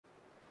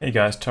Hey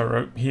guys,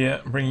 Tyro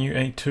here, bringing you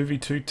a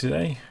 2v2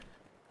 today.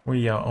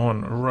 We are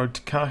on road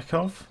to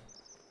Kharkov.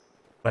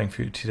 Playing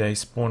for you today,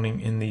 spawning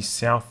in the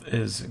south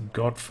is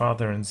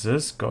Godfather and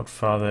zzz.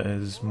 Godfather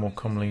is more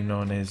commonly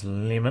known as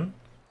Lemon.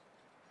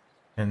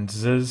 And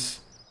zzz,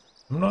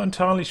 I'm not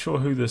entirely sure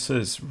who this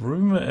is.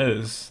 Rumour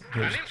is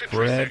there's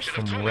Brad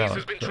from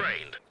Relic, but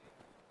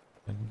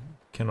I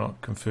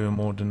cannot confirm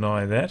or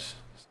deny that.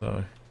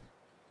 So,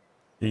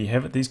 there you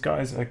have it. These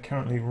guys are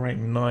currently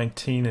ranked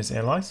 19 as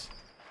allies.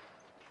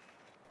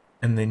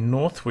 In the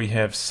north we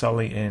have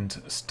Sully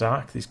and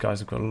Stark. These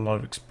guys have got a lot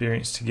of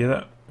experience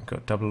together. We've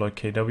got double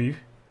OKW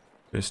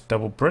versus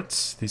double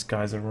Brits. These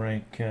guys are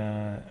rank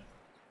 11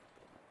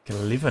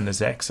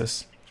 as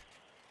Axis.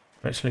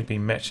 I've actually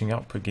been matching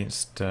up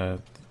against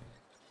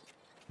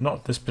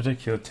not this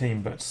particular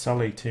team, but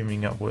Sully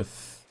teaming up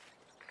with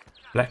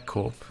Black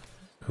Corp,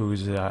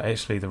 who's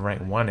actually the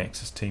rank 1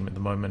 Axis team at the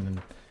moment,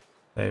 and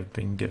they've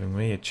been giving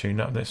me a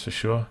tune-up, that's for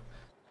sure.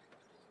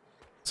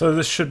 So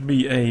this should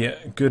be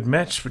a good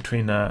match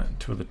between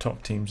two of the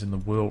top teams in the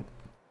world.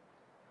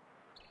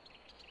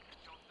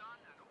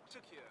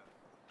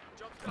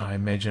 I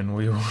imagine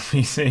we will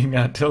be seeing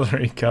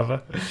artillery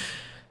cover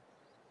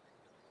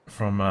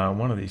from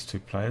one of these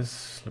two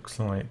players. Looks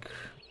like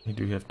we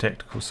do have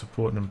tactical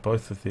support in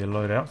both of their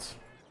loadouts.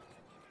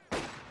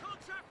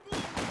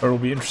 But it'll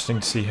be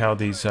interesting to see how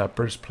these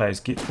British players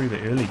get through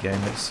the early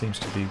game. That seems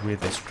to be where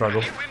they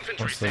struggle.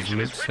 Once those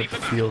loops hit the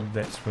field,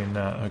 that's when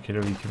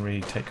OKW can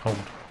really take hold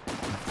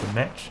of the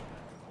match.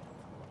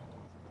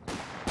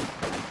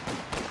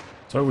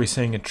 So we're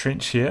seeing a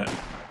trench here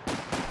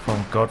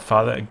from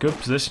Godfather. A good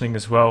positioning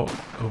as well.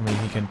 I mean,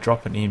 he can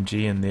drop an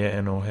MG in there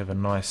and it'll have a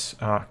nice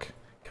arc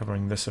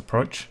covering this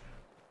approach.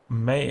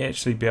 May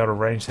actually be able to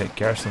range that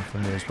garrison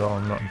from there as well.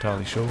 I'm not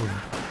entirely sure. We'll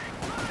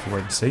have to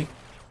wait and see.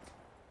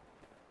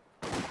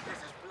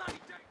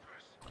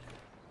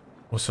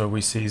 Also,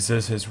 we see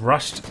zzz has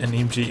rushed an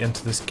MG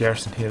into this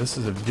garrison here. This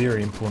is a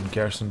very important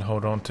garrison to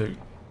hold on to.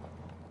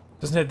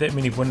 Doesn't have that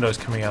many windows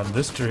coming out in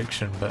this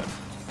direction, but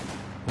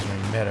doesn't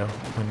really matter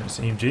when it's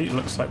MG. It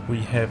looks like we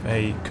have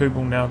a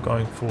Kubel now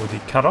going for the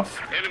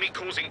cutoff. Enemy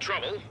causing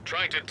trouble,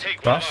 trying to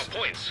take But one of our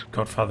points.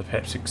 Godfather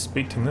perhaps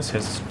expecting this,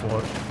 has a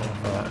squad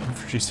of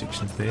infantry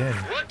sections there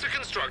and Work to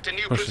construct a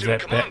new pushes platoon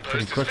that command back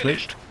pretty post is quickly.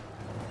 finished.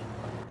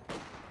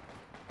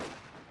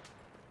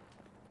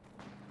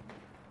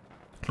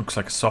 Looks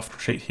like a soft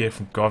retreat here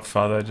from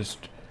Godfather,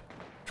 just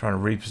trying to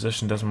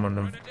reposition, doesn't want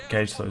to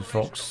engage those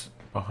Volks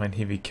behind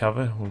heavy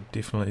cover. We'll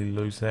definitely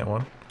lose that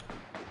one.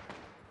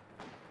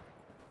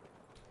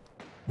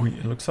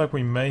 It looks like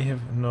we may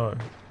have,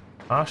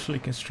 partially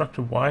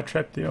constructed wire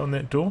trap there on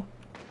that door.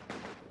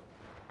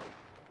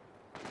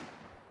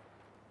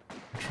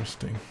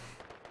 Interesting.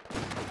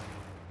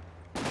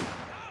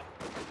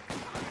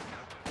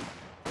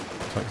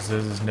 Looks like zzz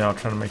is now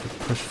trying to make a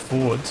push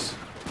forwards.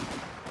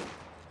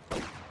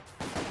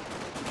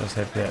 Does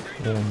have that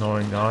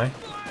all-knowing eye,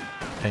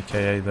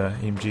 aka the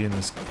MG in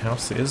this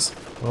house. There is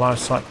a large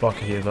sight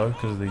blocker here though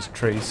because of these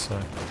trees,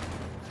 so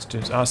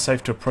students are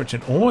safe to approach,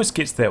 and almost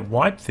gets that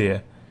wipe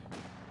there.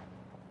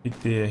 Get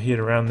their head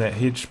around that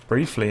hedge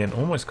briefly and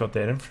almost got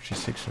that infantry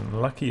section.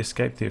 Lucky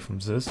escape there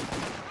from zzz.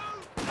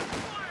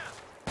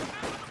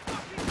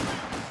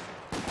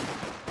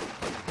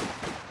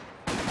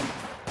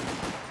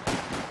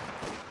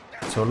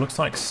 So it looks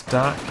like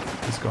Stark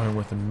is going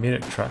with a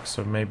medic truck,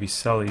 so maybe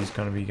Sully is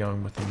going to be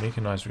going with the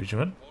mechanized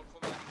regiment.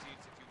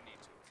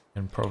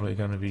 And probably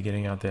going to be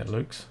getting out that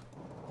Luke's.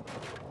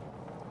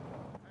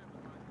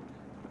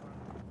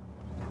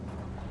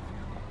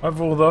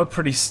 Overall though, a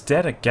pretty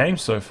static game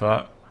so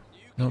far.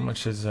 Not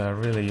much has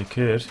really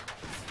occurred.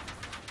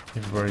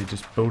 Everybody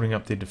just building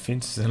up their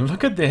defences, and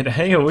look at that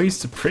AoE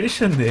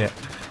suppression there.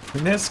 I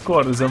mean, that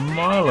squad is a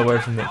mile away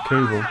from that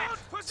Kubel.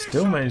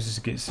 Still manages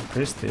to get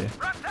suppressed there.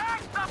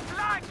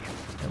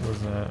 That was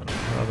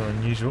rather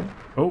unusual.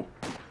 Oh,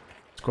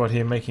 squad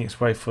here making its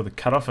way for the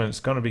cutoff, and it's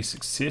going to be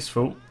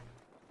successful.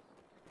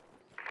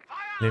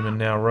 Lemon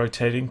now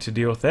rotating to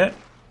deal with that.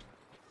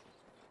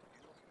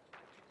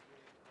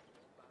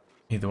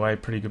 Either way,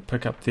 pretty good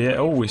pickup there.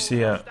 Oh, we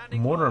see a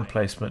mortar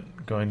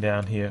emplacement going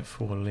down here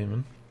for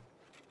Lemon.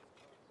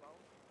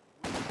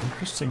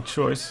 Interesting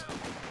choice.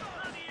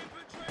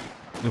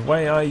 The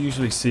way I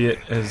usually see it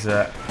is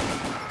in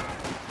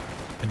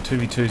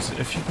 2v2s,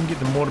 if you can get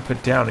the mortar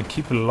pit down and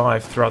keep it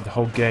alive throughout the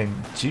whole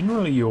game,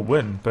 generally you'll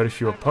win. But if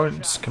your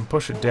opponents can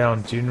push it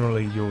down,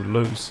 generally you'll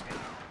lose.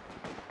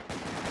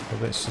 So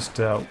that's just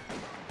in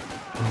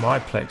my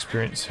play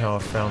experience how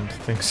I've found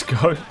things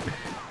go.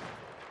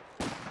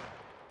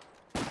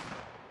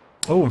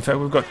 Oh, in fact,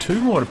 we've got two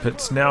mortar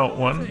pits now.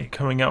 One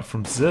coming out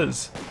from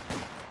zzz.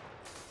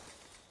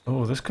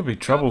 Oh, this could be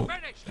trouble.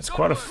 It's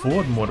quite a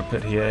forward mortar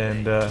pit here,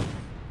 and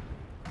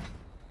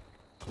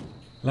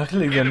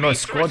luckily there are no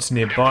squads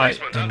nearby,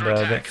 and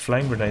that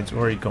flame grenade's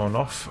already gone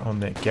off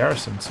on that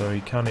garrison, so he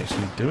can't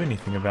actually do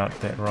anything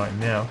about that right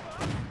now.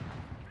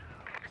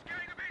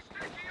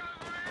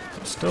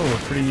 But still, a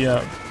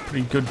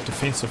pretty good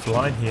defensive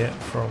line here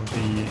from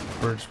the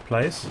British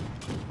players.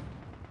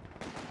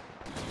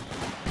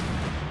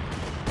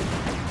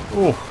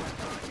 Oh,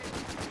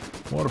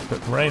 what a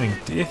bit raining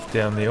death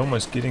down there,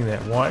 almost getting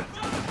that wipe.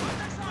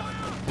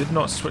 Did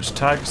not switch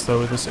targets though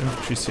with this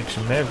infantry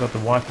section. May have got the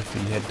wipe if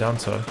he had done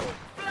so.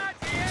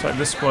 Looks like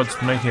this squad's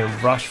making a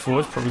rush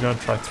forward. Probably going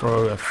to try to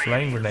throw a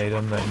flame grenade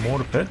on that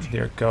mortar pit.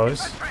 There it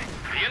goes.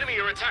 The enemy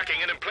are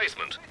attacking an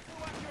emplacement.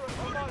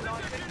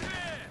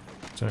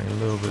 Doing a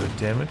little bit of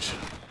damage.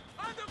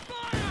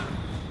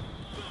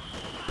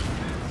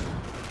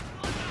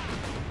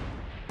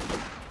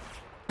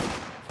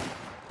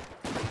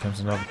 Here comes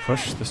another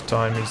push. This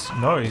time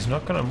he's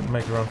not going to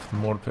make a run for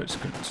the mortar pit.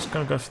 He's just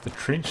going to go for the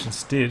trench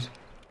instead.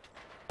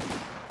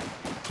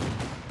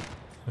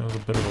 That was a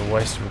bit of a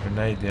waste of a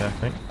grenade there, I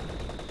think.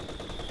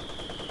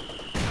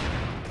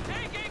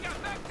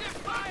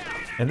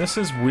 And this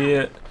is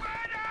where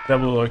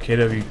double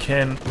OKW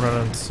can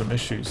run into some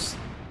issues.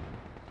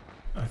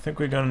 I think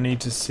we're going to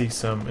need to see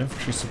some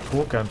infantry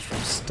support guns from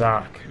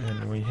Stark,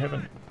 and we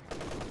haven't.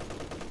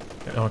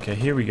 Okay,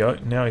 here we go.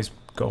 Now he's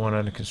got one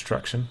under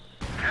construction.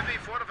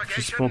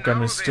 Infantry support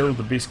gun is still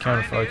the best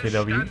counter for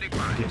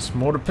OKW against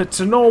mortar pits,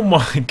 and oh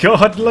my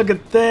god, look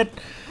at that!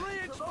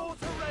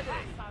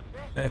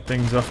 That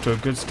thing's off to a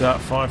good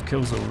start. 5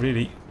 kills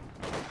already.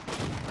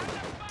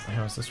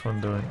 How's this one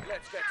doing?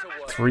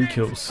 3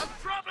 kills.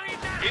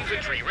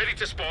 Infantry ready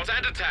to spot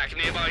and attack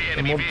nearby The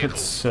enemy mortar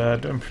vehicles. pit's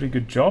doing a pretty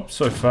good job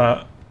so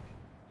far.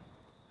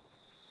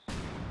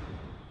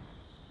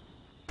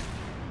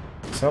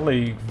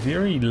 Sully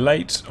very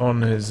late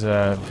on his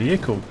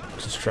vehicle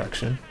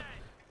construction.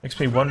 Makes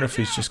me wonder if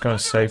he's just going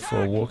to save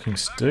for a walking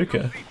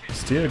Stuka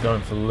instead of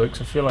going for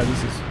Lukes. I feel like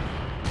this is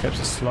perhaps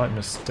a slight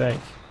mistake.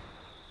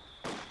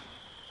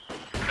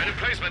 An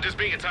emplacement is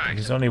being attacked.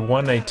 There's only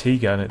one AT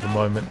gun at the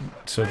moment,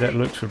 so that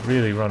Lukes would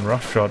really run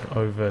roughshod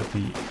over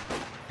the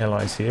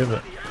allies here,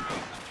 but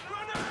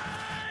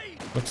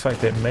looks like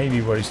that may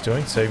be what he's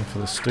doing, saving for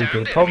the Stuka.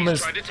 The problem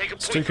is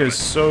Stuka is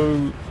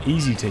so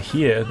easy to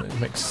hear, it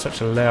makes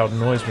such a loud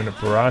noise when it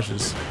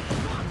barrages,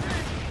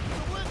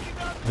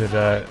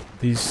 that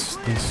these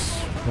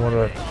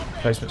mortar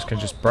placements can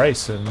just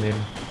brace, and then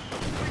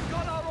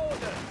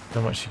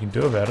not much you can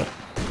do about it.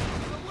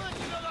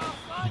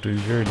 It'll do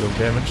very little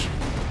damage.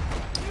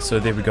 So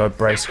there we go,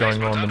 brace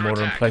going on the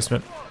mortar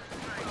emplacement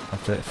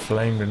after that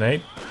flame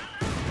grenade.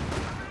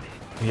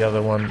 The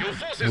other one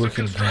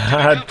working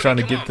hard trying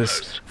to get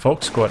this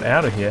Folk squad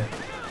out of here.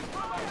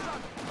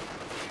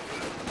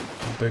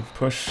 Big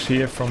push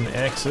here from the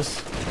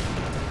Axis.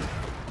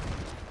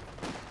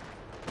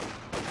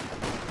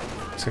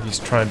 Looks like he's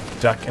trying to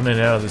duck in and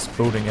out of this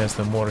building as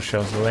the mortar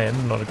shells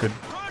land. Not a good,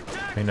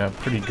 a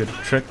pretty good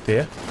trick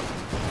there.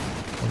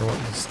 Wonder what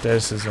the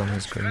status is on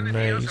his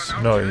grenades.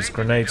 No, his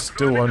grenades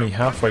still only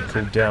halfway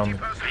cooled down.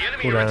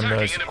 Cooldown on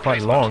those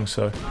quite long,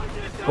 so...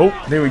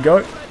 Oh, there we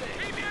go.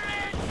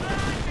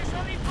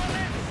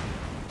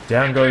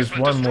 Down goes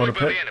one mortar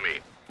pit.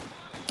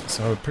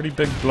 So a pretty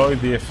big blow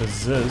there for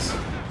zzZzz.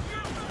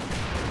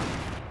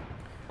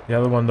 The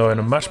other one though in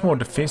a much more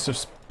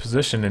defensive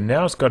position, and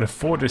now it's got a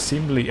forward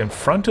assembly in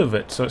front of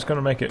it, so it's going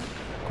to make it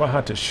quite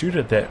hard to shoot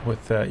at that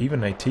with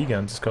even AT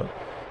guns. It's got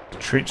the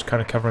trench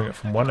kind of covering it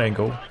from one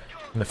angle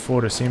and the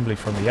forward assembly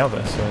from the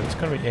other, so it's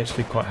going to be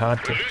actually quite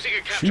hard to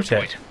shoot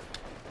at.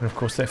 And of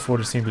course that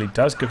forward assembly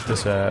does give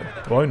this a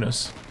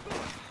bonus.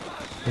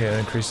 Yeah, it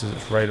increases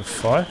its rate of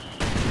fire.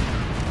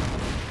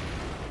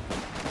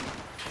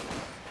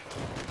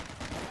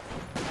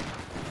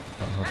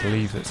 I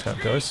believe that's how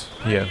it goes.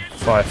 Yeah,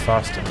 fire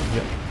faster.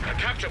 Yep. A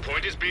capture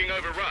point is being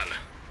overrun.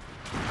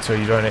 So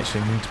you don't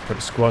actually need to put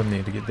a squad in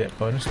there to get that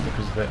bonus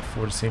because of that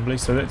forward assembly.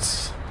 So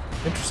that's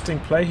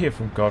interesting play here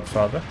from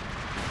Godfather.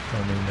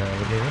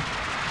 Whatever.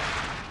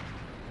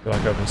 I feel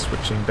like I've been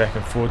switching back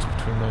and forwards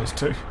between those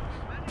two.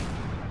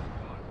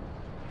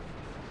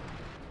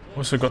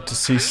 Also got to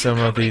see some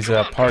of these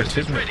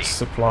pyrotechnic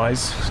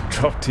supplies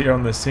dropped here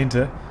on the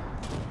centre.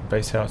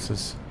 Base house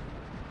is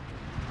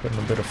putting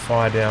a bit of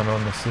fire down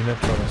on the centre,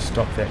 trying to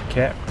stop that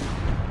cap.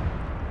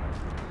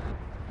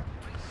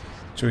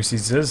 So we see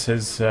zzZzz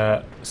has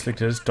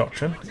selected his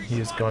doctrine.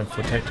 He is going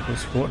for tactical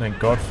support, and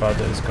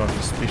Godfather is going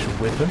for special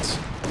weapons.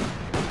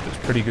 It's a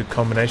pretty good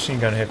combination.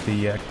 You're going to have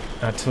the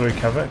artillery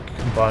cover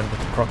combined with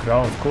the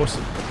crocodile. Of course,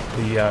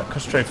 the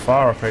concentrated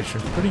fire operation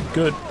is pretty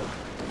good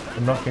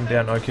for knocking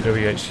down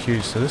OKW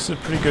HQ. So this is a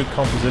pretty good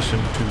composition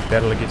to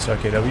battle against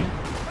OKW.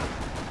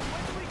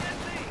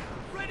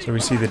 So we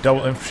see the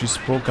double infantry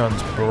support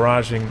guns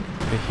barraging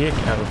the heck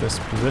out of this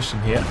position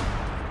here.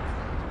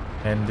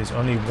 And there's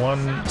only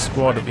one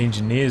squad of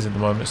engineers at the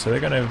moment, so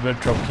they're going to have a bit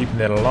of trouble keeping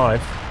that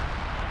alive.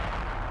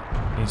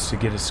 Needs to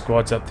get his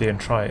squads up there and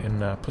try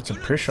and put some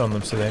pressure on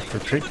them so they have to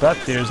retreat. But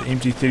there's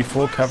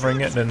MG34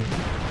 covering it, and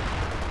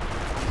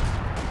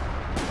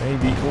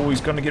maybe, oh,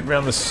 he's going to get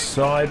around the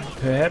side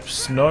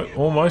perhaps. No,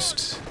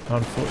 almost.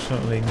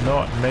 Unfortunately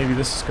not. Maybe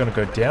this is going to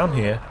go down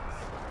here.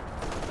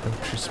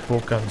 Infantry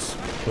support guns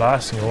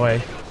blasting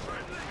away.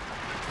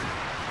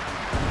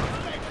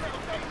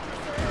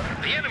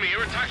 The enemy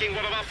are attacking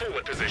one of our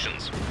forward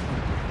positions.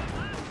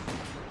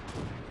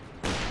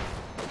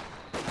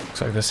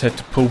 Looks like this had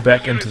to pull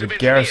back into the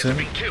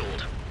garrison.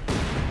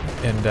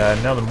 And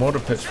now the mortar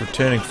pit's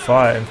returning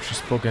fire. Infantry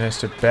support gun has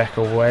to back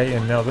away,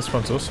 and now this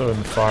one's also in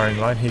the firing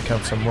line. Here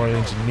comes some Royal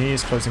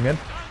Engineers closing in,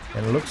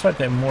 and it looks like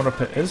that mortar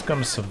pit is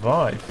going to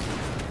survive.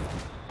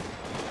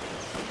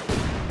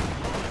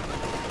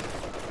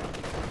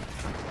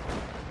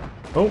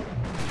 Oh,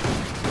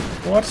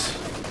 what?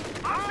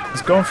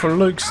 It's gone for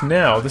Luke's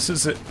now. This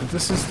is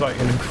like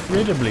an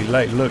incredibly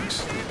late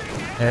Luke's,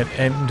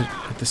 and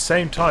at the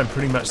same time,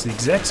 pretty much the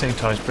exact same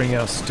time, is bringing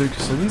out Stuka.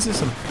 So these are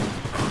some.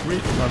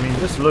 I mean,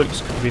 this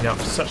Luke's been out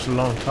for such a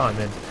long time,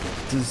 and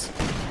this is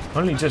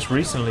only just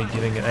recently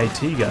getting an AT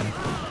gun.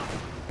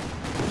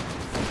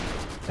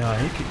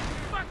 He could,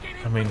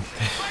 I mean,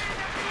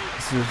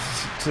 this is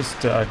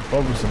just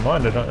boggles the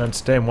mind. I don't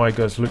understand why he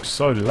goes Luke's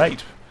so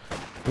late.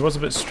 He was a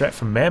bit strapped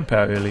for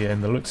manpower earlier,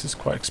 and the Luke's is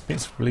quite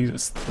expensive. I believe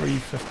it's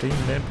 315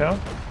 manpower,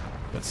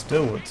 but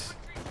still, it's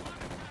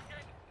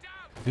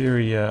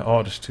very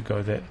odd to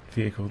go that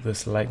vehicle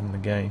this late in the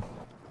game.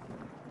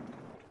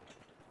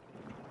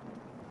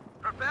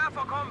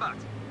 For combat.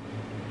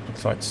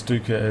 Looks like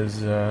Stuka is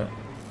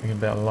thinking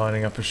about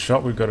lining up a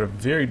shot. We've got a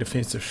very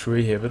defensive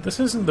Shui here, but this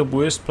isn't the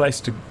worst place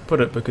to put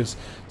it, because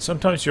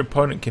sometimes your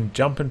opponent can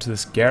jump into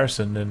this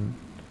garrison and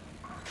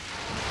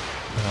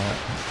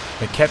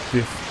they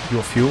capture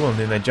your fuel, and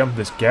then they jump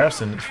this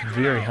garrison. It's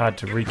very hard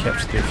to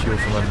recapture their fuel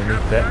from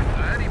underneath that.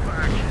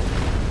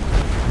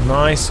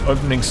 Nice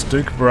opening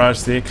Stuka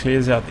barrage there,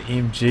 clears out the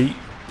MG.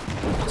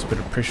 Puts a bit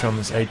of pressure on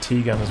this AT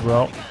gun as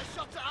well.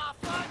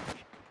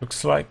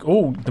 Looks like,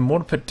 oh, the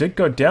mortar pit did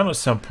go down at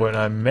some point.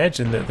 I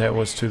imagine that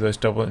was to those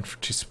double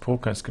infantry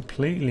support guns.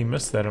 Completely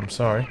missed that, I'm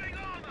sorry.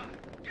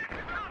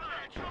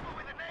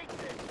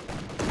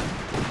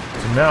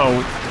 So now,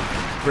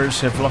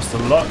 British have lost a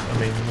lot. I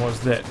mean, what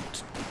was that?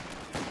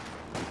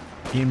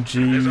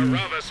 MG,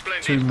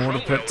 2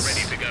 mortar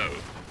pits.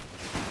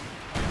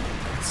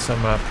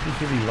 Some pretty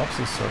heavy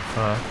losses so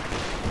far.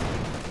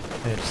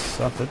 They've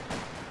suffered.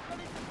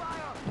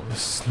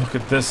 Let's look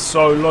at this,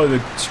 so low, the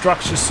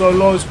structure's so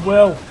low as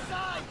well.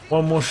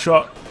 One more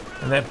shot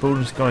and that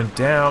building's going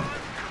down.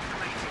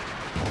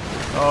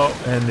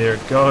 Oh, and there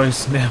it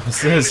goes. Now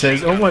Zzz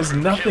has almost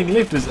nothing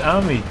left. His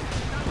army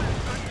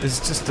is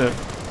just a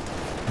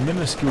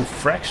minuscule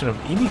fraction of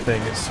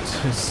anything.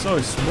 It's so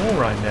small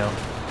right now.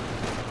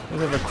 We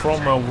have a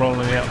Cromwell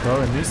rolling out though,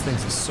 and these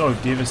things are so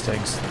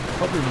devastating. It's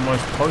probably the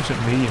most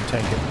potent medium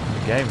tank in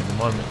the game at the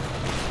moment.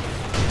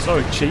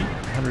 So cheap.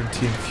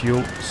 110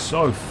 fuel,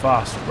 so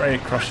fast,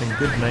 great crushing,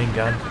 good main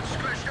gun.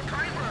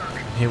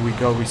 Here we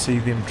go, we see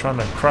them trying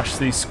to crush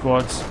these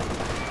squads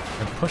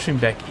and pushing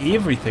back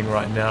everything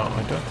right now.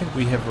 I don't think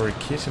we have a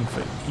Raketin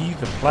for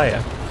either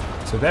player,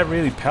 so they're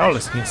really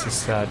powerless against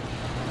this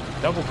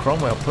double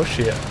Cromwell push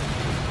here.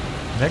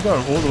 And they're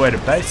going all the way to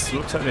base. It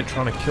looks like they're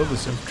trying to kill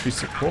this infantry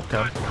support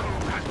gun.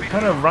 We're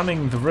kind of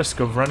running the risk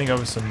of running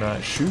over some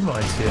shoe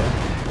mines here.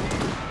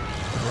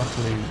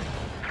 Luckily,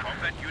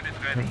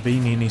 haven't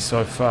been any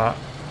so far.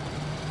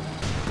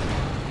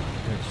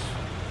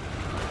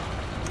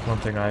 It's one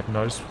thing I've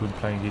noticed when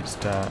playing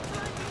against Sully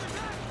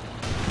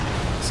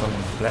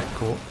and Black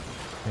Court,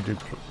 they do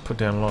put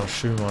down a lot of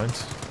shoe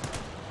mines.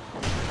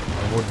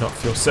 I would not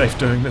feel safe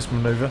doing this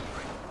manoeuvre.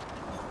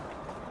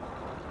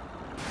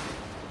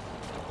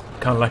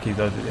 Kind of lucky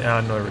though that there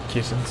are no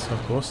Raketins,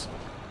 of course.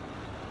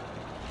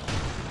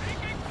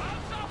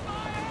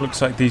 Looks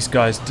like these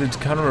guys did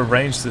kind of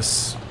arrange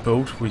this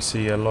build. We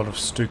see a lot of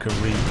Stuka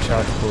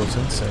recharge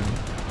bulletins and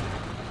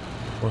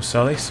or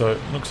Sully, so it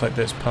looks like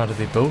that's part of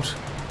their build.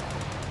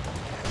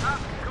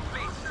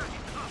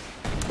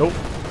 Oh,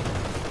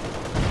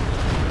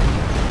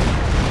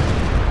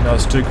 now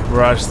Stuka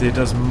barrage there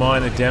does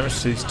minor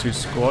damage to these two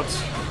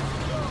squads.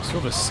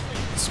 Sort of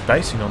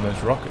spacing on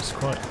those rockets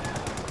quite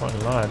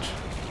large.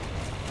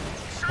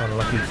 Kind of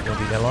lucky for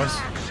the allies.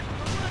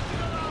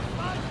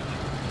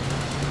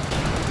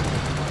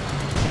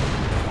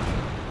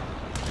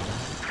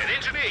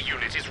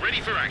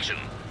 Ready for action.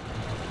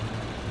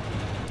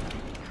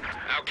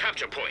 Our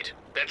capture point.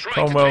 They're trying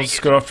Cromwell's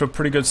to got off to a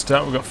pretty good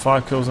start. We've got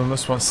 5 kills on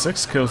this one,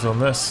 6 kills on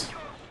this.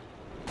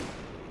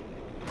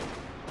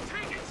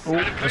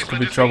 Oh, this could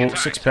be trouble.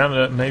 6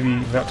 pounder maybe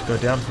about to go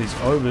down to these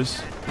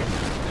overs.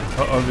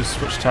 Overs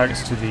switch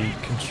targets to the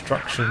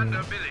construction,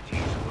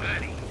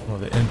 or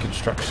the in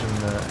construction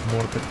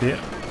mortar pit there.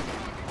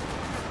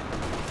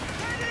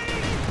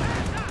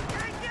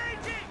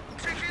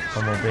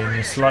 Cromwell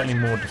being slightly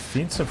more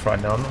defensive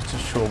right now. I'm not too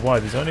sure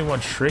why. There's only one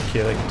Shrek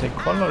here. They can take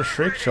quite a lot of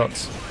Shrek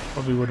shots.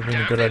 Probably would have been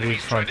a good idea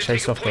to try and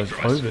chase off those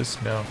overs.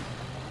 Now,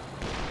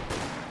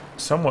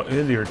 somewhat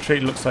early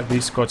retreat. Looks like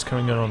these squads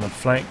coming in on the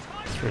flank,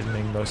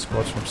 threatening those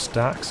squads from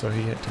Stark, so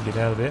he had to get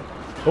out of there.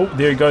 Oh,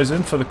 there he goes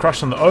in for the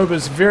crush on the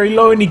overs. Very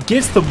low, and he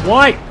gets the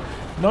white.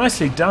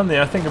 Nicely done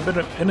there. I think a bit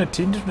of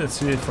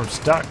inattentiveness here from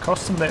Stark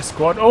cost him that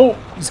squad. Oh,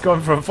 he's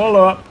going for a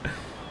follow-up.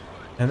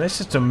 And that's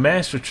just a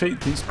mass retreat.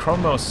 These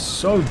Cromwells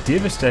so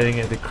devastating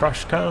at the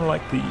crush, kind of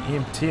like the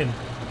M10.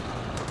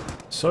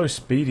 So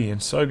speedy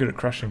and so good at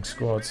crushing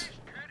squads.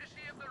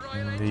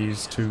 And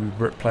these two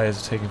Brit players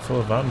are taking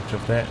full advantage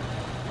of that.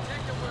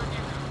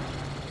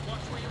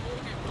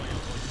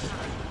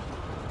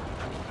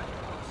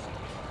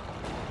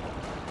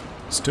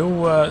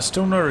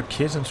 Still no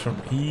requisitions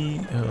from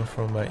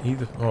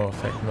either. Oh, in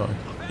fact, no.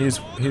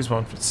 Here's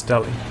one for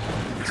Sully,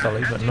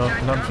 but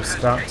none for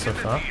Stark so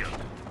far.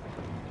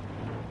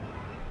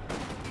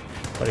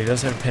 But he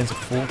does have Panzer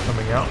IV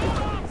coming out,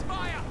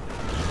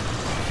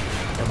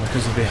 and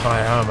because of their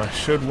high armor,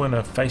 should win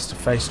a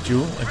face-to-face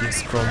duel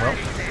against Cromwell.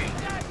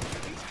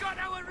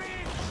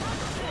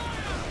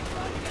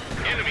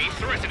 Enemy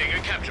threatening a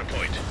capture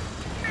point.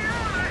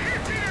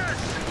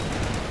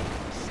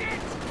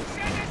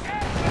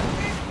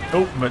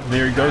 Oh, but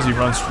there he goes. He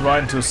runs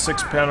right into a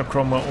 6-pounder.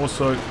 Cromwell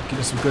also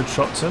getting some good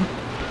shots in.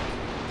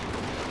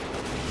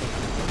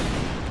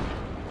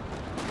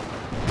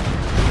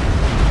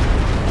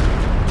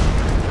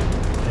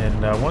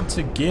 And once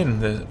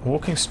again, the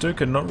Walking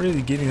Stuka not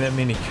really getting that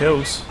many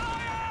kills.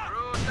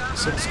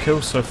 6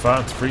 kills so far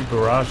and 3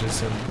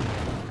 barrages. And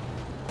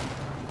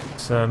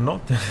it's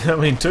not. I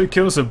mean, 2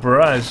 kills a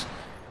barrage.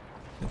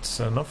 It's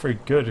not very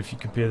good if you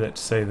compare that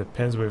to, say, the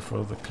Panzerwerfer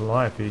or the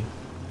Calliope.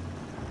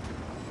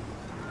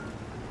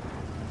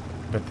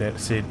 But that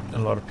said, a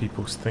lot of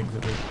people think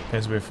that the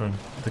Panzerwerfer and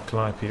the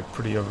Calliope are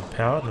pretty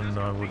overpowered, and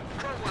I would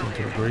tend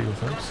to agree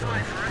with them. So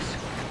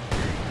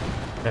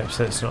perhaps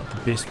that's not the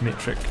best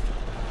metric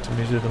to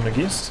measure them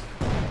against.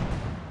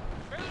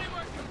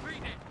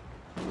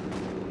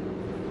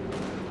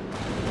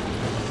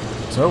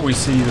 So we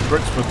see the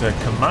Brits with a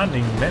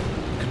commanding map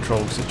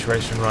control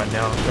situation right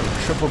now. Got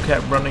a triple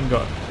cap running,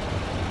 got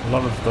a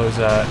lot of those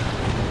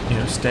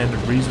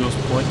standard resource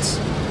points,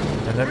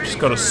 and they've just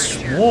got a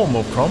swarm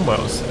of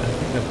Cromwells. I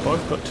think they've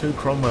both got 2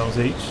 Cromwells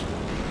each.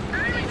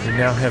 We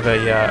now have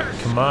a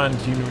command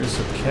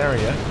universal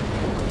carrier.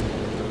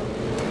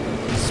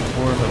 He's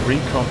supporting the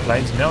recon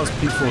planes. Now it's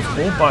P4's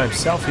all by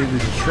himself here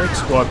with the Shrek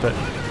squad, but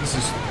this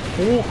is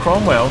 4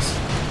 Cromwells,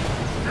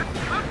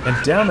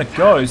 and down it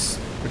goes.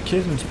 The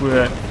Kittens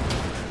were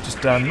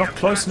just not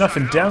close enough,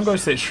 and down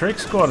goes that Shrek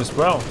squad as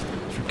well.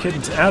 The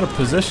Kittens out of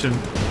position.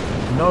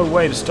 No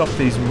way to stop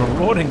these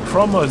marauding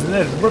Cromwells, and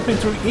they're ripping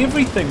through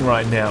everything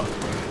right now.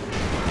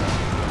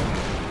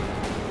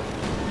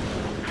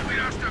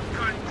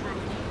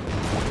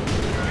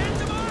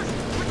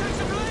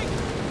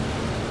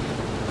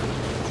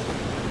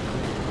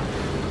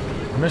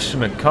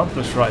 Mission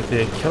accomplished right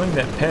there, killing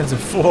that Panzer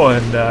IV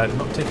and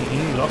not taking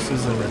any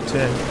losses in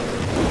return.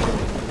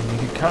 And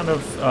you can kind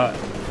of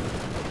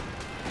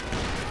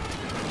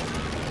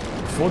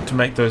afford to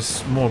make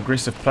those more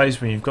aggressive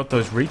plays when you've got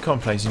those recon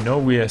planes. You know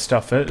where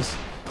stuff is,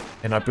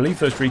 and I believe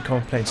those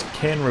recon planes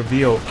can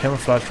reveal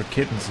camouflage for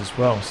kittens as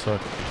well, so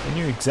they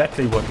knew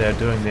exactly what they're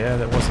doing there.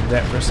 That wasn't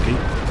that risky.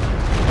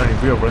 The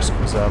only real risk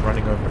was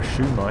running over a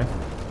shoe mine.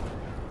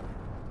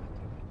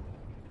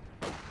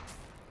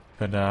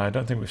 But I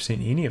don't think we've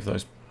seen any of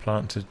those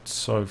planted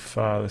so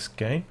far this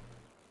game.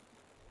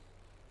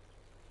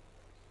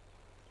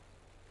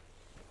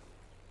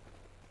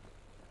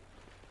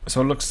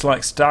 So it looks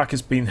like Stark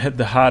has been hit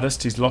the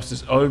hardest. He's lost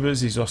his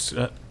obers, he's lost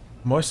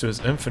most of his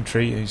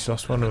infantry, he's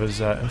lost one of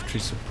his infantry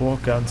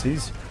support guns.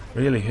 He's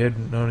really hit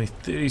only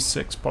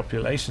 36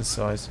 population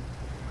size.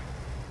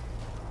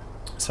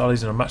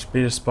 Sully's in a much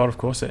better spot, of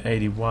course, at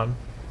 81.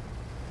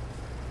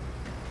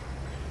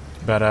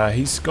 But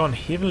he's gone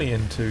heavily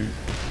into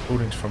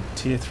buildings from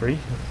Tier 3, or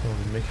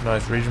the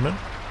Mechanised Regiment.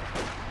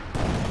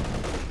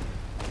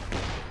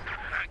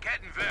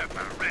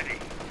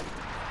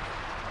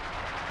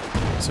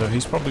 So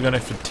he's probably going to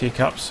have to tech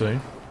up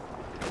soon.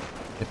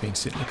 That being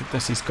said, look at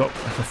this, he's got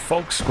a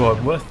Folk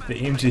squad with the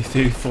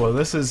MG34.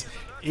 This is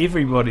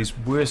everybody's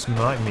worst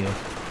nightmare.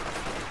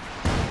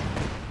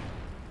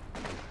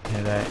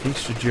 And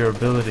extra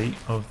durability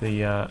of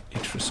the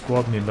extra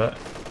squad member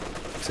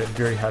makes it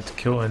very hard to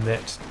kill, and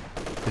that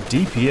the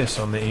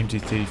DPS on the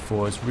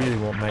MG34 is really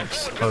what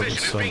makes overs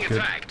so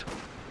good,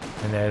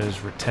 and that is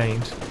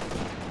retained.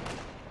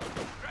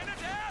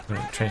 And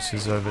it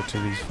transfers over to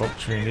these Folk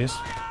engineers.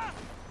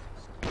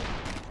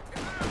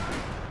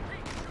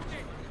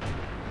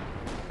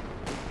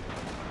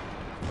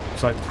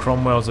 Looks like the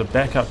Cromwells are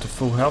back up to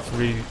full health,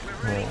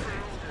 well,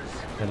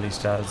 at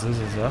least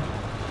zzZzzzz.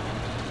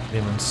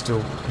 Lemon's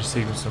still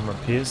receiving some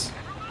repairs.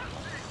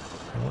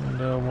 I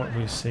wonder what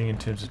we're seeing in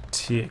terms of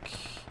tech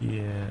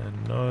here.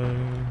 No.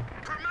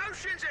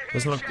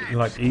 Doesn't look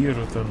like either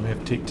of them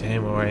have tech to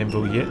hammer or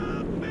anvil yet.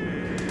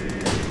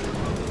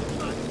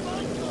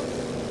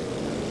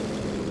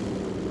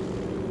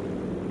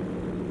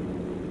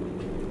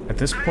 At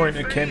this point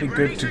it can be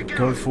good to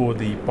go for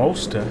the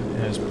bolster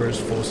as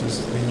British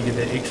forces. Then you get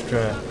that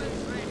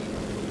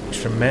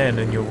extra man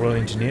in your Royal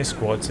Engineer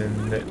squads,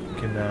 and that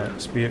can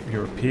speed up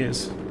your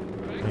repairs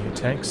on your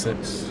tanks.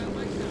 That's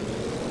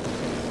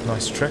a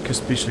nice trick,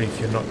 especially if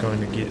you're not going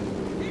to get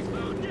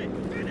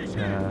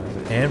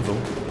anvil,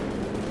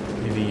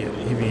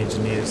 heavy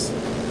engineers.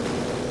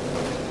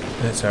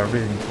 That's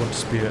really important to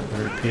speed up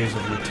the repairs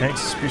of your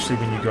tanks, especially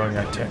when you're going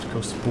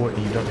tactical support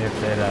and you don't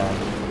have that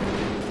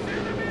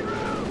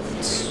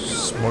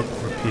smoke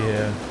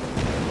repair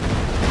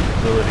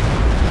ability.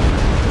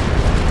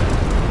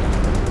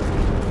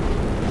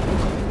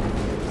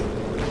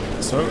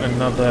 So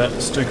another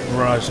Stuka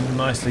barrage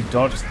nicely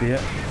dodged there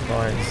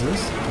by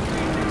zzZzz.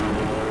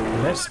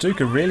 And that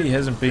Stuka really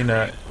hasn't been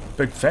a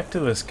big factor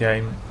this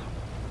game.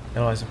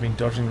 Allies have been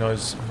dodging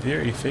those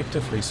very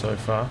effectively so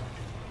far.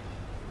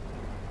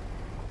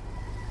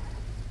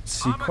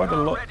 See quite a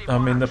lot. I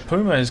mean, the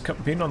Puma has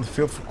been on the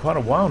field for quite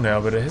a while now,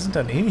 but it hasn't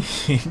done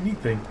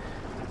anything.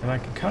 And I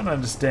can kind of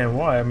understand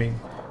why. I mean,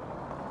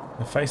 in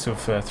the face of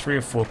 3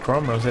 or 4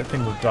 Cromwells, that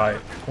thing will die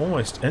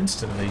almost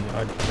instantly.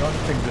 I don't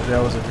think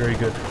that was a very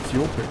good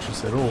fuel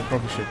purchase at all.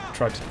 Probably should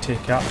try to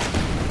tech up.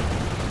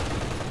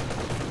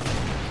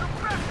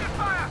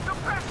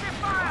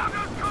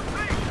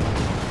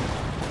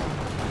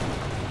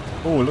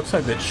 Oh, it looks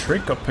like that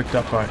Shrek got picked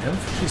up by an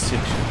infantry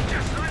section.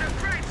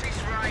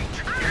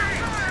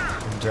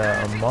 And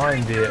a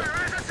mine there.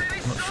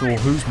 I'm not sure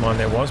whose mine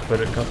that was, but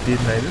it got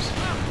detonated.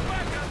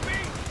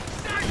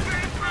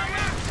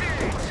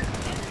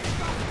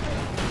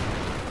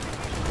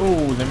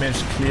 Oh, they managed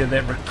to clear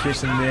that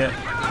Raket in there.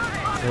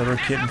 The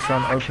Raket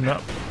trying to open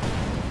up.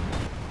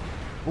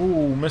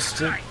 Oh,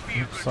 missed it.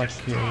 Looks like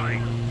the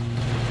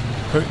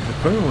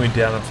Puma went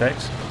down, in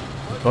fact.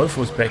 Both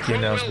was back here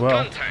now as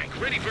well.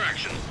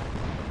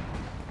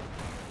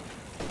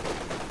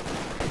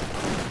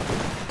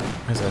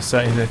 As I was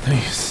saying, that thing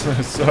is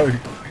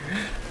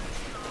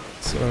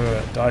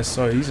dies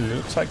so easily. It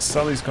looks like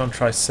Sully's going to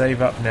try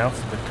save up now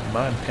for the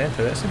Command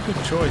Panther. That's a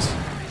good choice.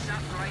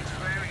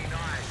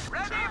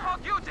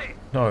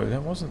 No,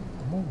 that wasn't.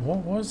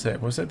 What was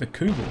that? Was that the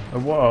Kubel?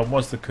 Well, it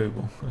was the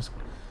Kubel.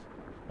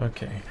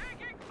 Okay.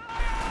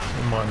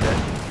 Never mind that.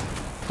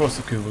 Of course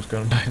the Kubel's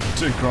going to die the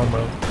 2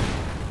 Cromwell.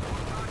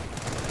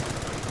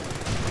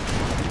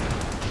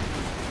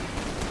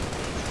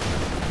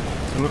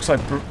 So it looks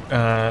like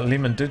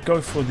Lehman did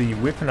go for the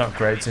weapon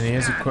upgrades, and he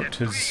has equipped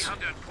his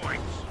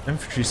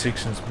infantry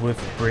sections with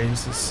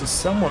Breens. This is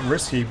somewhat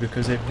risky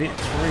because at Vet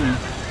 3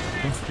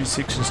 infantry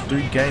sections do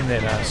gain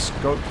that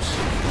scoped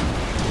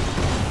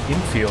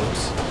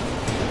infields.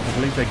 I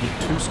believe they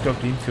get 2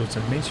 scoped infields,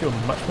 and it means you're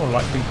much more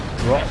likely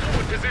to drop.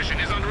 Position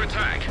is under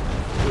attack.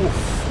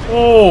 Oof.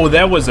 Oh,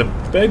 that was a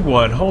big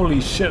one. Holy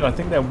shit, I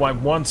think that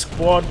wiped 1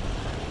 squad.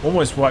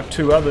 Almost wiped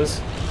 2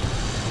 others.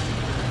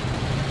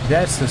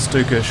 That's the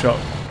Stuka shot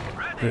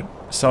that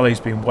Sully's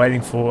been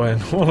waiting for,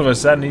 and all of a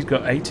sudden he's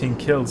got 18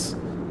 kills.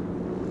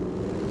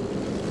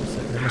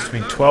 There must have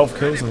been 12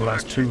 kills in the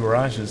last 2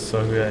 barrages,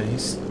 so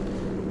he's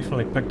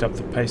definitely picked up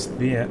the pace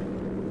there.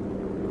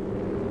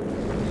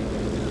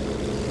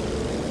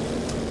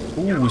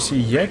 Ooh, we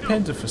see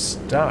Jagdpanzer for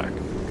Stark.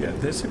 Yeah,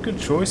 that's a good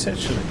choice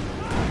actually.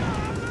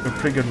 A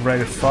pretty good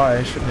rate of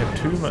fire, shouldn't have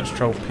too much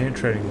trouble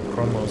penetrating with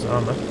Cromwell's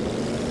armour.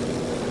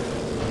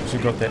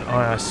 We've got that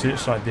IR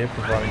searchlight there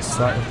providing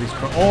sight of these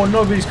Oh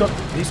no, but he's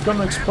going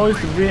to expose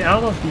the rear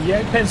armour of the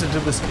Jagdpanzer to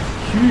this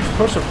huge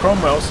push of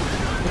Cromwell's.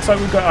 Looks like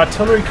we've got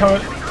artillery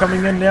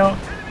coming in now.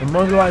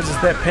 Immobilises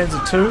that Panzer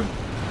II.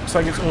 Looks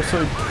like it's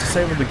also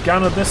disabled the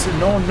gun of this, and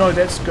no,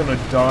 that's going to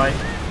die.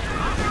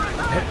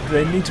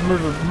 They need to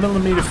move a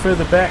millimetre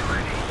further back.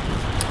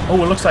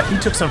 Oh, it looks like he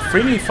took some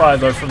friendly fire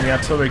though from the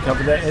artillery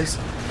cover. That is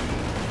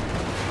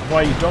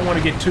why you don't want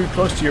to get too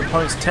close to your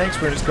opponent's tanks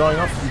when it's going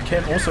off. You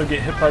can also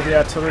get hit by the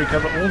artillery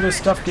cover. All this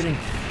stuff getting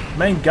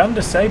main gun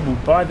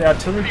disabled by the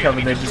artillery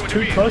cover. They're just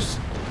too close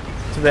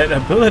to that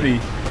ability.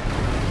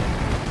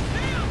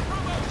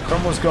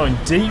 Cromwell's going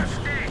deep.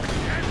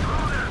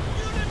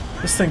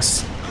 This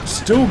thing's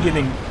still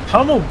getting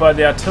pummeled by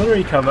the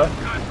artillery cover.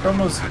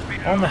 Cromwell's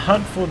on the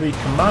hunt for the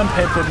Command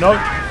Panther. Nope.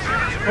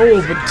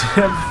 Oh,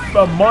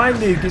 but a mine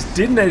there gets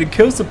detonated,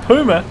 kills the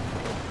Puma.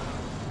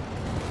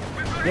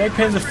 The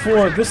Jagdpanzer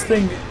 4, this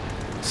thing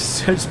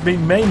has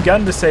been main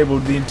gun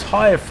disabled the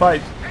entire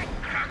fight.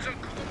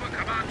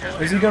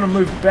 Is he going to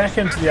move back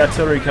into the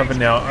artillery cover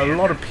now? A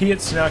lot of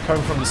Piets now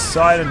coming from the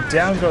side, and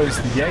down goes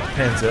the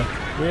Jagdpanzer.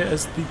 Where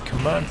is the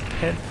Command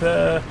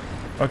Panther?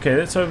 Okay,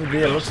 that's over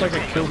there. Looks like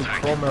it killed the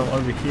Cromwell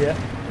over here.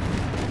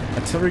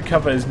 Artillery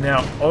cover is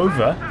now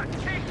over.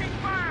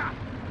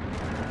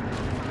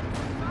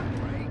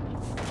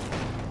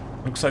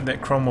 Looks like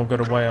that Cromwell got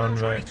away on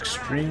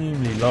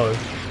extremely low.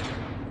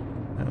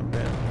 How about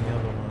the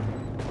other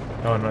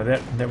one? Oh no,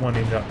 that one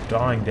ended up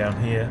dying down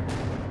here.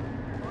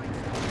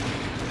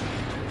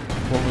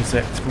 What was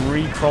that?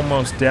 3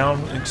 Cromwells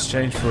down in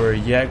exchange for a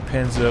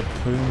Jagdpanzer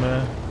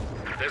Puma.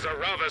 There's a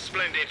rather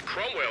splendid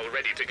Cromwell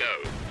ready to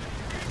go.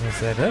 Is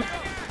that it?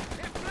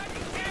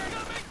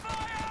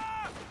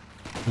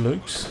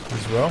 Luke's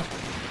as well.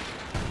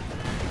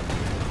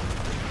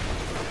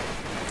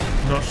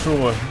 Not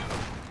sure.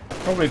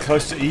 Probably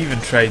close to even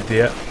trade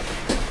there.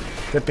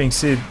 That being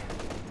said,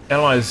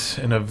 Allies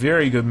in a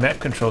very good map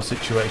control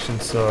situation,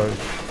 so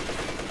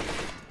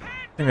I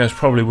think that's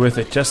probably worth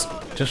it just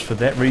for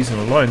that reason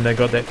alone. They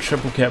got that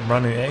triple cap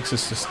running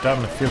Axis to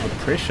starting to feel the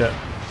pressure.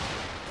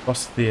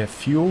 Lost their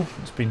fuel,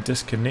 it's been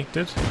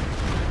disconnected.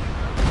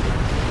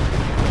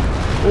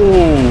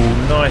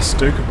 Oh, nice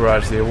Stuka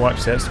barrage there,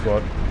 wipes that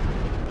squad.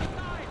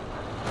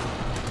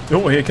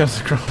 Oh, here comes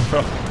the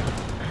Cromwell.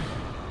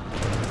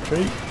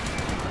 Retreat.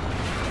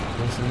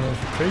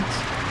 Retreats.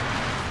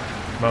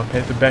 Command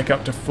Panther back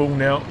up to full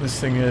now. This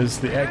thing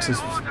is the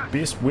Axis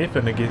best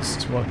weapon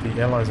against what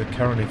the Allies are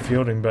currently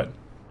fielding, but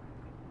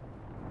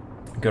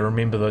you've got to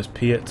remember those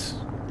Piats.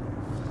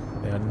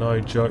 They are no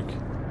joke.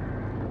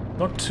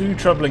 Not too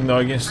troubling though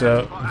against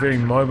a very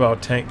mobile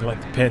tank like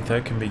the Panther.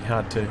 It can be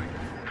hard to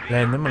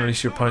land them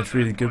unless your opponent's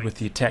really good with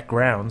the attack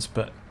rounds,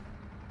 but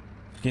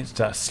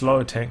against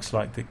slower tanks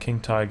like the King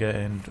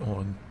Tiger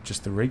or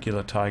just the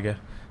regular Tiger,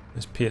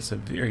 those Piats are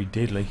very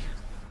deadly.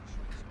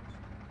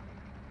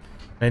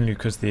 Mainly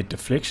because their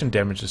deflection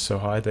damage is so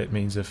high. That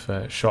means if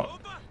a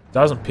shot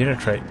doesn't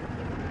penetrate,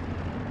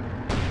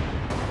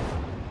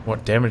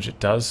 what damage it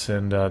does,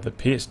 and the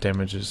Piat's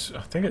damage is,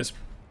 I think it's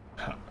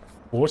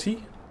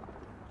 40.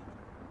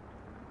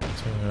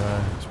 So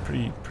it's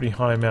pretty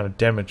high amount of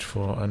damage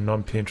for a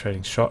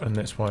non-penetrating shot, and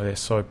that's why they're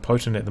so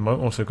potent at the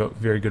moment. Also got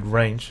very good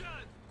range.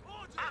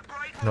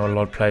 Not a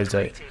lot of players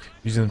are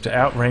using them to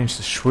outrange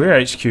the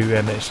Schwer HQ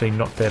and actually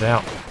knock that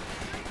out.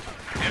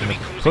 And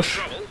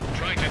push.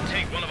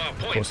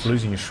 Of course,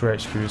 losing your Schwer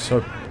HQ is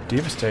so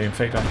devastating. In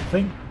fact, I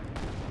think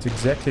it's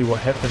exactly what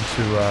happened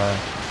to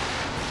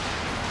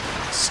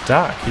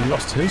Stark. He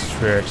lost his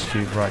Schwer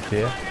HQ right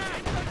there.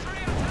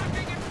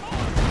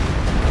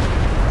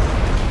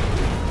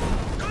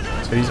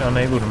 So he's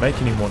unable to make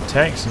any more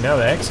tanks. And now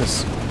the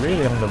Axis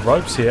really on the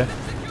ropes here.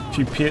 A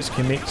few Piats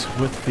connect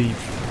with the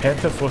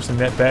Panther, forcing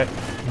that back.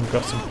 We've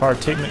got some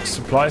pyrotechnic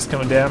supplies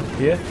coming down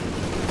here.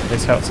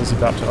 This house is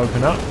about to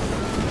open up.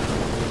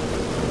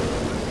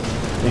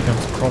 Here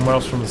comes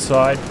Cromwell's from the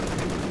side.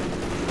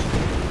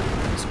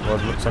 This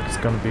squad looks like it's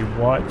going to be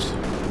wiped.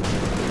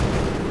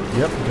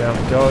 Yep, down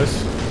it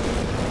goes.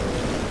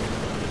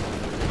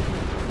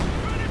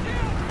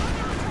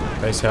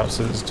 Base house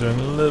is doing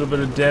a little bit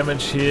of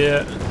damage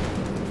here.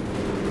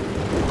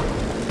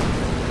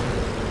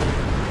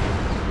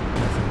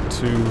 Nothing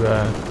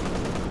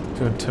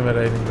too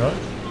intimidating though.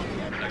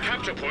 The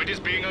capture point is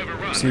being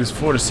overrun. See this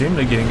Fort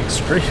Assembly getting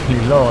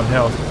extremely low on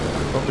health.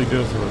 Probably do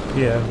with a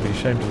repair. It'd be a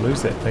shame to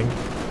lose that thing.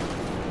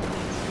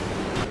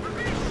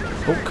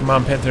 Oh,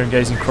 Command Panther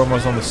engaging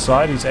Cromwell's on the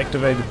side. He's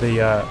activated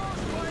the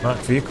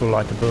marked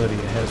vehicle-like ability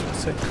it has.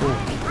 What's that called?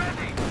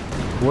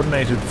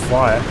 Coordinated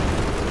fire.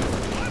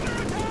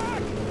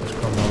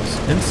 Cromwell's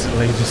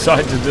instantly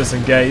decide to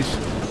disengage.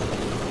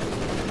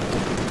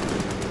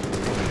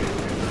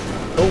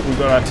 Oh, we've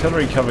got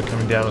artillery cover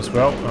coming down as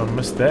well. I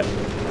missed that.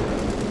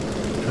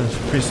 Trying to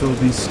suppress all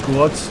these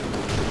squads.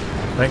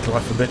 Make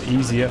life a bit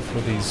easier for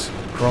these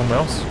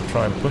Cromwells.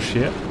 Try and push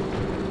here.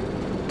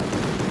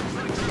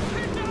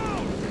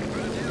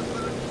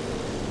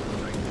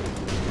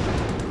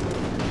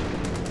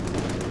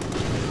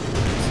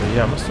 So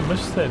yeah, I must have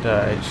missed that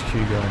HQ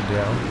going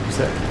down. Was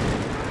that...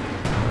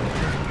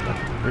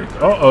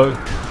 Uh-oh!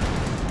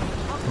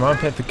 Command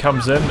Panther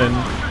comes in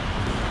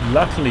and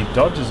luckily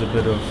dodges a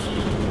bit of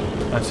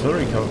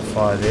artillery cover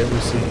fire there. We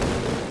see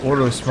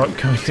auto smoke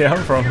coming down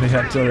from the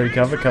artillery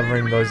cover,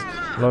 covering those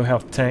low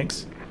health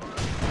tanks.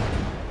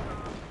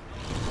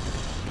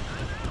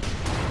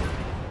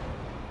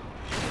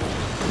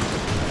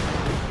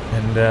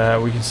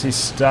 And we can see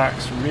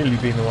Stark's really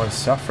being the one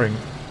suffering.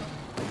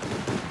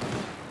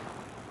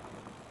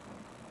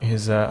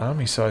 His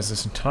army size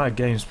this entire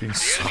game has been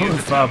so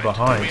far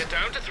behind.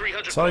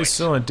 Sully's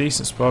still in a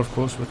decent spot, of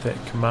course, with that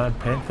Command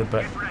Panther,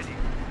 but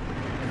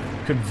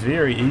could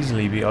very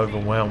easily be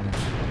overwhelmed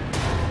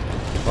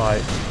by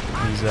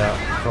these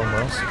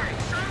Cromwells.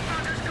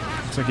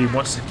 Looks like he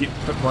wants to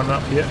put one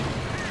up here.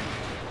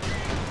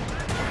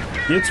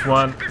 Gets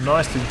one.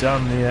 Nicely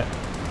done there.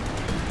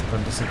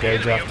 And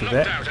disengage after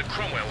that.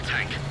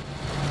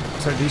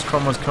 So these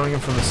Cromwells coming in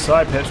from the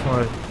side, perhaps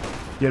want to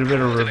get a bit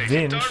of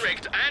revenge.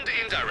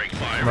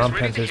 Command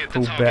Panther's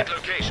pulled back.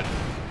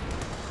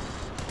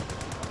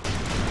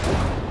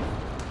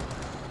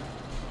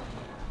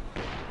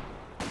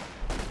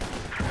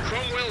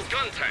 Cromwell's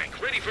gun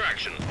tank ready for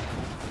action.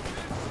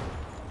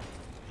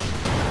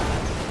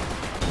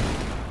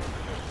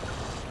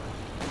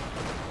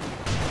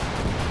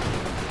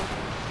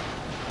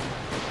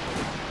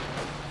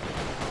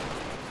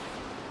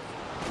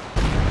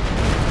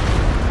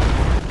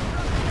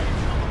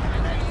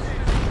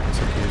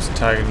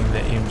 Targeting the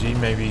MG,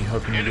 maybe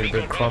hoping to get a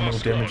bit of Cromwell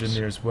damage in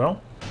there as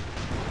well.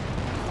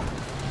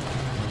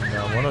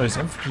 And, one of those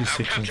infantry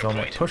sections on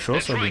that push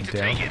also went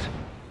down.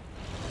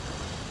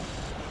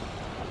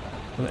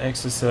 Well, the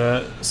Axis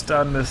are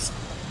starting to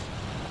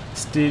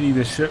steady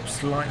the ship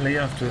slightly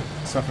after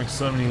suffering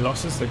so many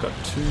losses. They've got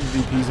 2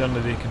 VPs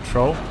under their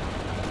control.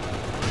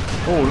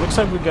 Oh, looks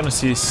like we're going to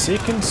see a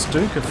second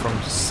Stuka from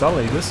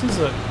Sully. This is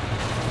a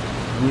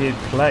weird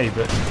play,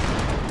 but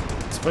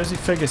I suppose he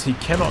figures he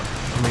cannot.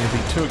 I mean,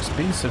 it'd be too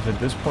expensive at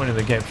this point in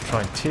the game to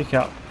try and tech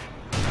up.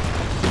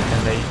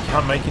 And they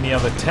can't make any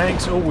other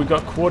tanks. Oh, we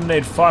got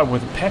coordinated fire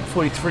with Pack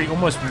 43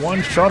 almost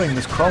one-shotting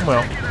this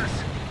Cromwell.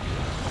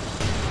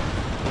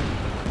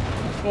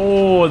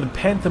 Oh, the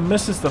Panther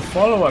misses the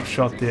follow-up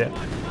shot there.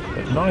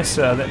 But nice,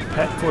 that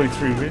Pack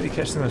 43 really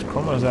catching those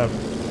Cromwells out.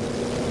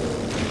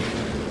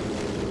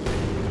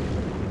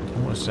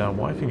 Almost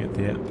wiping it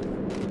there.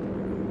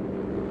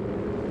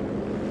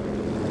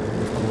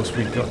 course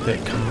we've got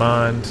that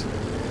command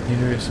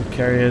universal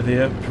carrier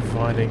there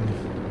providing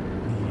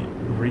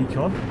the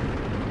recon.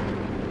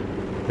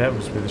 That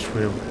was where the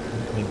shredder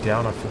went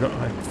down. I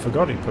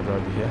forgot he put it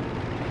over here.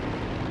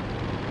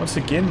 Once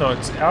again though,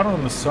 it's out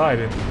on the side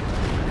and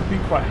it could be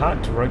quite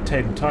hard to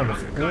rotate in time.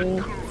 If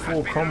all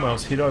 4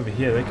 Cromwells head over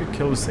here, they could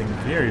kill this thing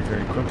very,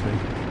 very quickly.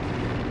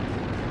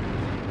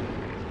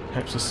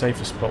 Perhaps the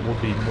safest spot would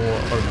be more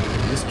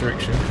over in this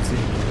direction, because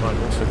then you might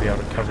also be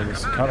able to cover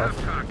this cutoff.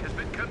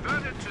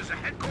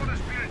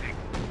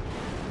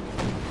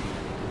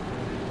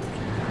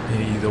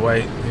 Either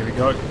way, there we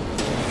go.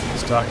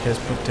 Stark has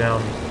put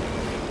down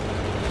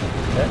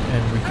that,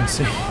 and we can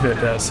see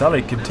that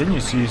Sully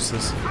continues to use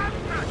this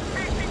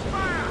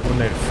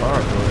coordinated fire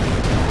ability.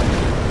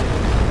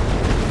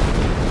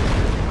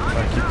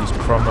 Try to keep these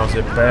Cromwells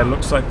at bay. It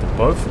looks like the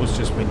Bofors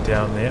just went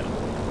down there.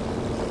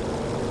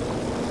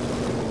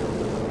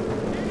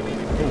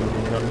 Oh,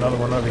 we've got another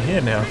one over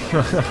here now.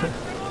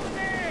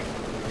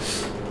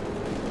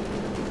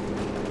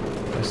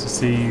 Nice to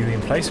see the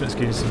emplacements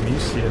getting some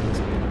use here.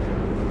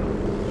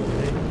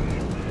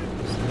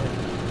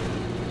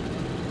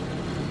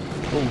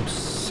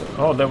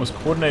 Oh, that was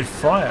coordinated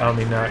fire. I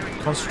mean,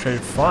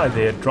 concentrated fire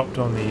there. Dropped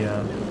on the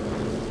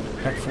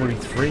Pack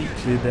 43.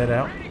 Cleared that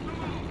out.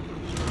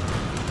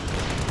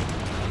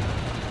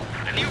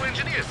 A new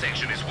engineer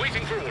section is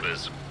waiting for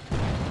orders.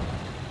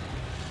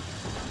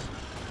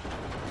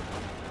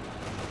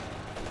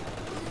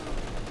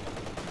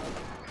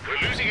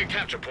 We're losing a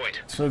capture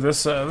point. So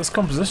this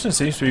composition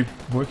seems to be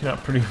working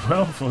out pretty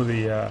well for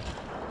the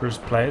British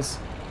players.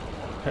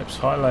 Perhaps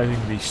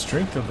highlighting the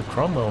strength of the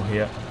Cromwell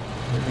here.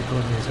 Maybe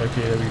causing these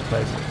OKW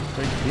players a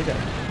big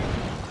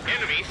headache.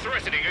 Enemy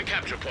threatening a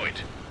capture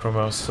point.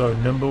 Cromwell's so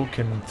nimble,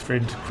 can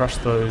threaten to crush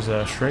those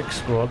Shrek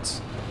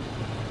squads.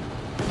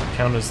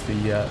 Counters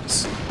the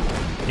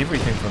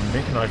everything from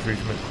mechanized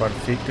regiment quite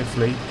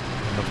effectively.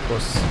 And of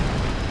course,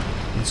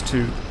 these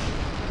 2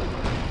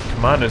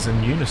 commanders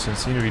in unison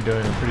seem to be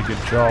doing a pretty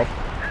good job.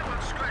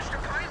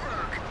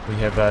 We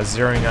have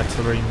zeroing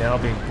artillery now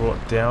being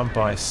brought down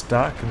by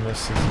Stark, and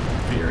this is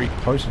very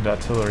potent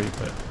artillery,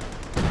 but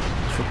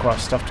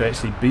requires stuff to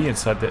actually be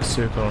inside that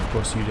circle, and of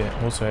course you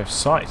also have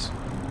sight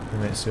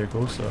in that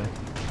circle, so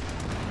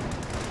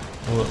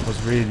all it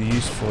was really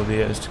used for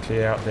there is to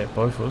clear out that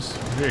Bofors.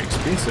 Very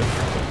expensive,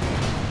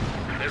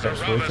 but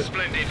that's worth it.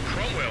 Splendid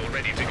Cromwell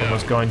ready to go.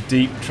 Almost going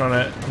deep, trying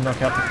to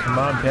knock out the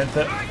Command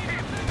Panther.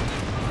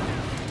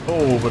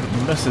 Oh, but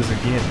it misses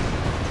again.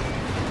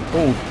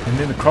 Oh, and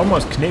then the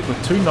Cromwells connect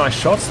with 2 nice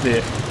shots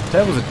there.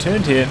 Tables are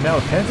turned here, now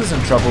the Panther's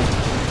in trouble.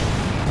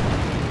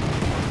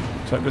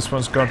 So this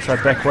one's going to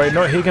try back away.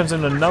 No, here comes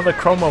in another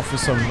Cromwell for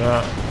some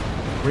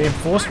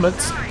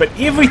reinforcements. But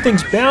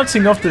everything's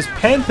bouncing off this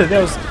Panther.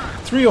 There was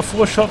 3 or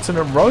 4 shots in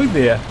a row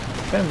there.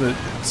 Panther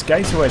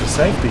skates away to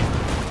safety.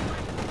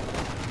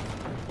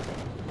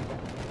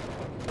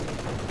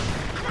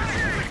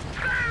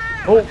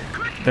 Oh,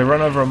 they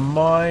run over a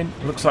mine.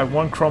 Looks like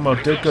 1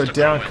 Cromwell did go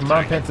down.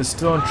 Command Panther's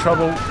still in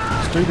trouble.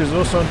 Stuka's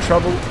also in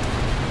trouble.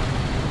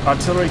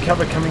 Artillery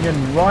cover coming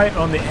in right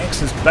on the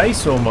Axis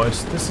base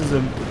almost. This is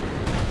a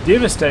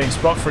devastating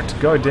spot for it to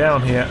go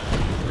down here.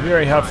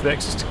 Very hard for the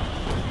Axis to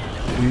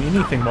do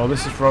anything while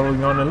this is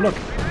rolling on. And look,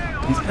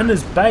 he's in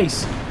his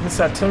base. This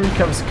artillery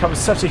covers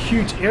such a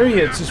huge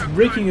area. It's just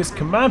wrecking his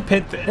Command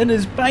Panther in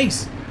his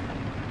base.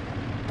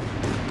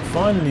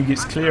 Finally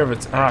gets clear of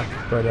its arc,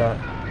 but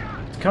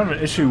it's kind of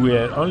an issue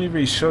where it only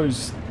really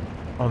shows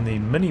on the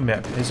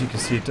mini-map. As you can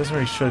see, it doesn't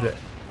really show that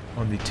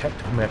on the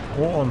tactical map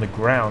or on the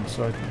ground.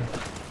 So I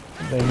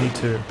think they need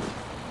to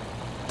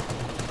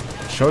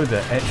show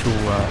the actual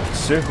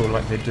circle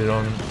like they did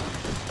on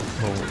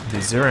the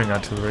zeroing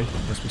artillery,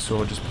 as we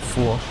saw just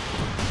before.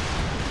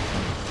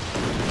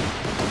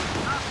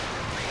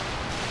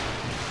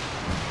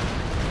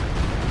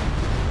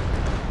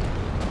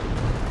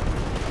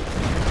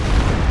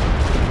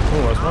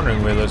 Oh, I was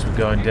wondering where those were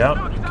going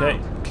down. Okay,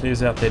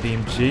 clears out that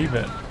MG,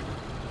 but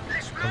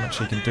not much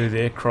he can do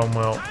there.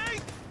 Cromwell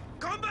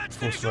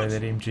forced away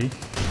that MG.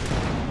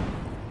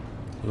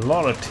 A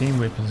lot of team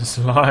weapons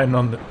lying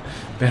on the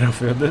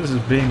battlefield. This has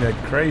been a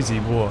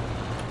crazy war.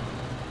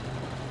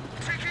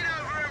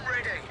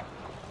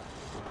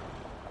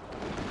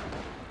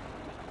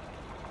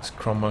 This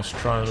Cromwell's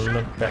trying to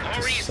limp back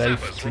to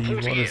safety.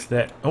 What is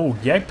that? Oh,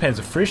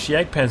 Jagdpanzer, fresh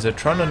Jagdpanzer,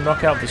 trying to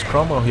knock out this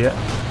Cromwell here.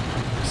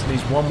 Just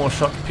needs 1 more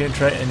shot to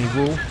penetrate, and he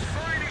will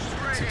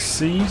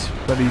succeed.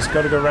 But he's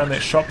got to go around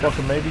that shot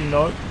blocker, maybe.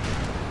 No.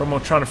 Cromwell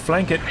trying to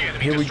flank it.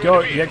 Here we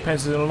go.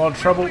 Jagdpanzer's in a lot of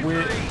trouble.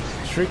 We're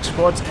Shrek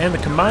squads and the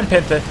Command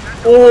Panther.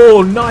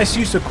 Oh, nice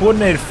use of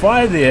coordinated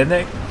fire there, and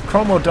that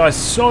Cromwell dies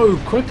so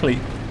quickly.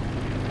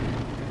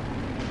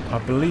 I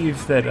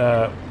believe that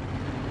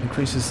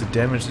increases the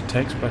damage it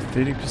takes by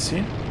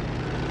 30%.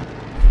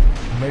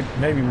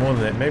 Maybe more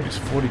than that. Maybe it's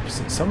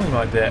 40%, something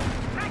like that.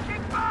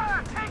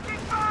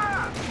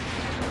 I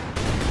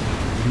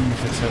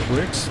believe that's how it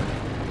works.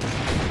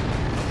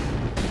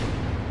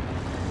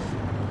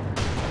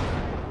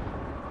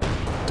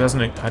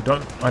 Doesn't it? I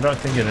don't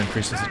think it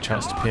increases the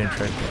chance to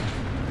penetrate though.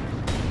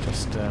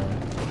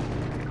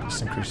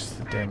 just increases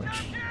the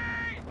damage.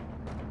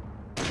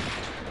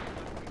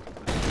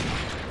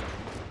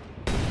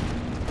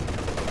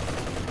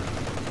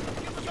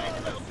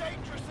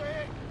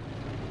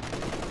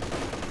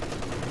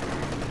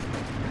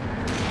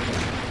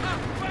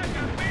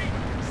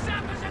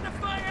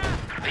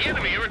 The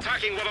enemy are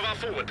attacking one of our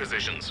forward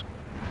positions.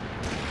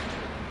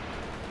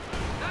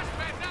 That's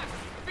better.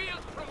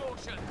 Field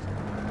promotion.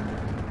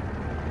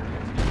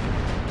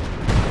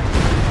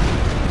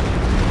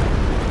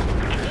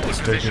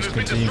 Stukas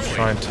continue to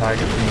try and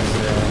target these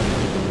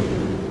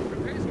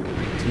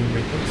team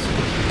weapons.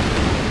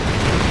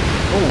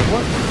 Oh,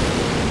 what?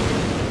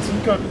 So he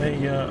got a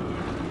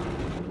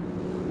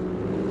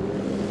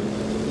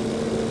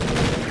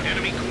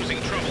Enemy causing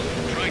trouble,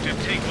 trying to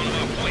take one of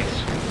our points.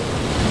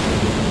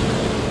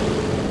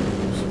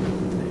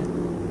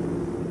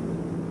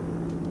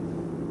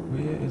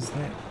 where is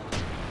that?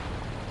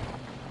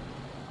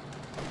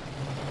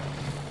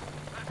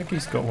 I think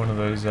he's got one of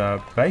those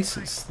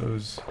bases,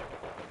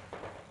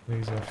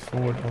 these are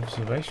forward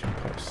observation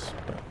posts,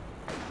 but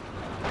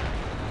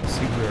let's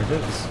see where it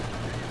is.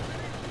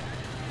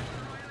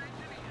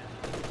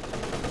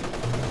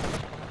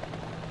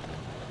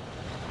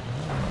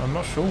 I'm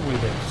not sure where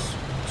that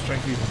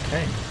strafe even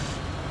came.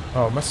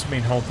 Oh, it must have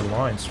been hold the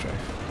line strafe.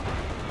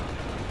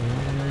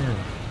 Yeah.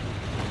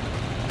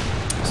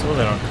 I saw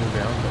that on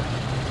cooldown, but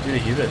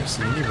you didn't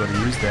see anybody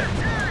use that.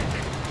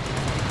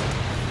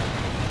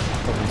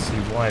 Probably see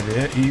why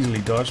they're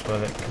easily dodged by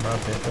that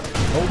command panther.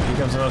 Oh, here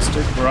comes another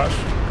Stuka barrage.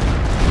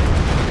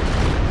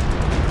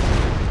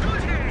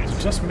 Is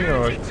it just me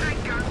or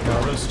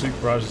no, those Stuka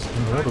barrages are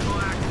inaudible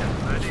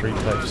in this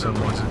replay for some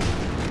reason.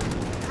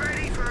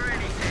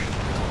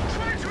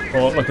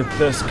 Oh, look at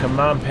this,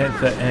 Command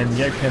Panther and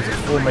Jagdpanzer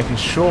 4 making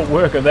short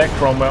work of that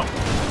Cromwell.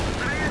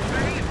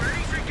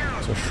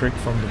 So Shrek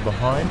from the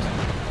behind.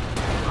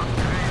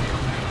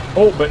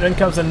 Oh, but in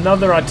comes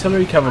another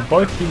artillery cover.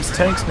 Both these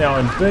tanks now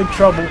in big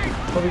trouble.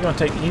 Probably going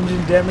to take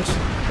engine damage.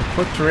 They're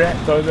quick to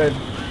react, though they've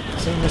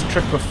seen this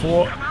trick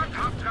before.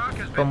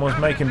 Cromwell's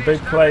making big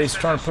plays,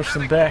 trying to push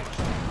them back.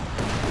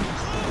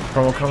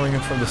 Cromwell coming in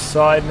from the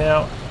side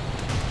now.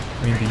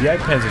 I mean, the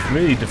Jagdpanzer's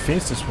really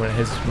defenseless when it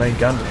has its main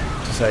gun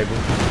disabled.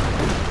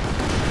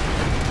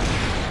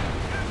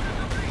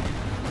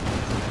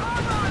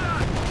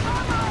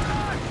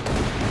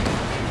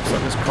 Looks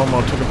like this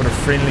Cromwell took a bit of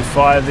friendly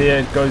fire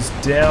there. It goes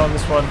down.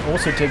 This one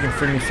also taking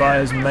friendly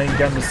fire, his main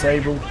gun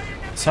disabled.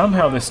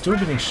 Somehow they're still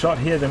getting shot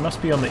here. They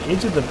must be on the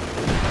edge of the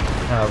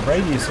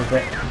radius of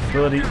that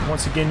ability.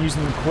 Once again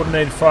using the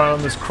coordinated fire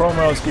on this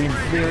Cromwell is getting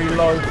very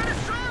low.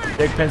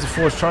 Jagdpanzer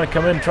 4 is trying to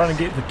come in, trying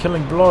to get the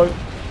killing blow.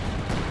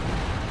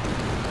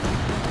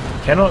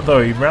 Cannot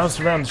though, he rounds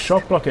around the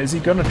shock blocker. Is he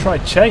going to try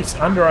chase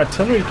under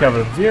artillery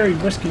cover? Very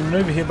risky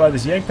maneuver here by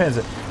this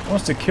Jagdpanzer.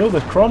 Wants to kill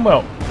the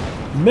Cromwell.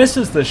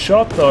 Misses the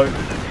shot though.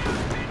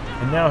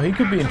 And now he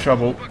could be in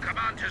trouble.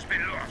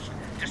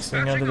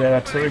 Staying under that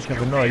artillery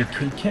cover. No, he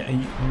can't.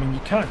 I mean, you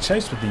can't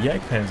chase with the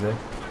Jagdpanzer.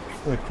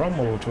 The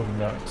Cromwell we're talking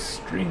about.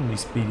 Extremely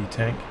speedy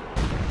tank.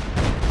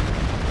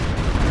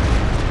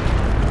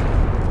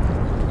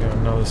 Got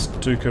another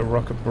Stuka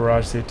rocket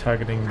barrage there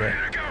targeting the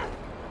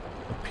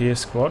repair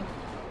squad.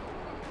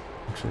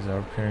 Actually, they're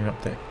repairing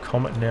up that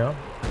Comet now.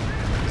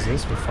 We're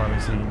finally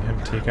seeing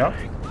him take up.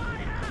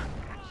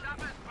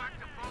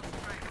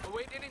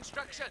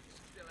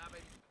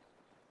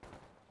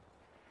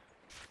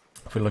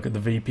 If we look at the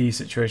VP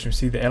situation, we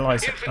see the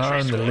Allies are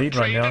in the lead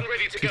right now.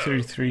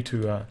 233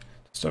 to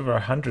just over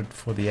 100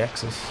 for the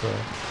Axis. So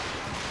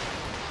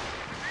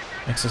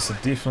Axis are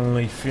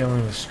definitely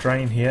feeling the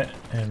strain here,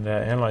 and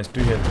Allies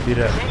do have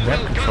better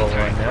map control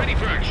right now.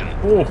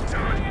 Oh,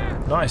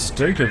 nice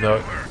Stuka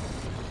though.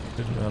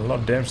 Did a lot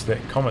of damage to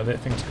that Comet. That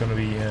thing's going to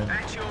be here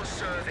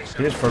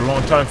for a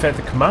long time. In fact,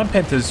 the Command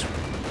Panthers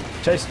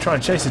try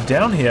and chase it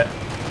down here.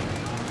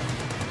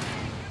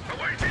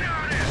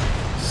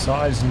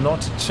 Decides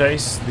not to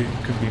chase. There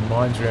could be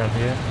mines around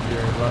here.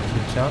 Very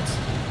likely chance.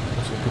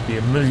 Also, it could be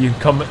a million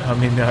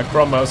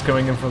Cromwells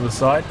coming in from the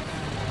side.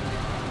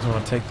 Doesn't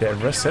want to take that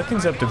risk. That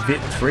thing's up to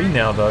Vet 3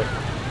 now, though.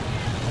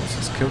 What's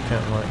his kill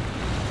count like?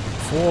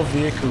 4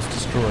 vehicles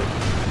destroyed.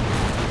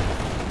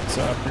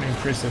 So pretty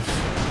impressive.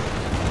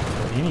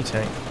 Any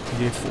tank to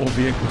get 4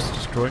 vehicles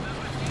destroyed.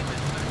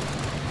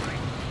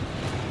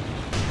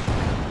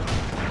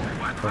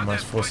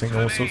 Almost forcing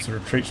all sorts of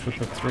retreats with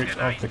the threat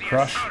of the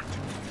crush.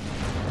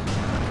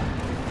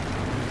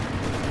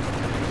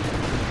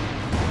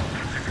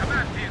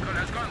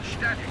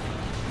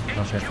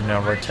 Panther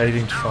now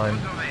rotating to try and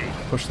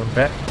push them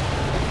back.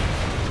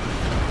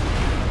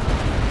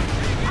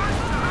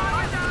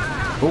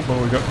 Oh, but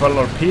we've got quite a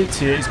lot of pits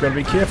here. He's got to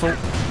be careful.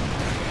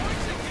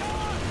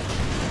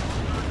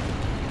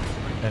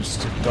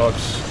 Managed to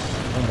dodge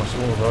almost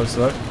all of those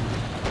though.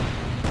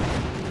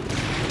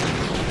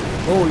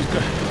 Oh, he's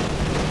got...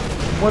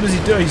 What does he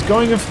do? He's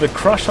going in for the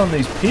crush on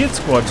these Piet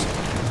squads.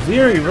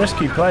 Very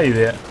risky play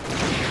there.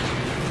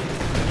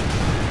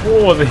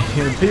 Oh, the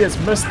Piets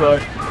missed though.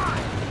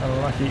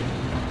 Unlucky.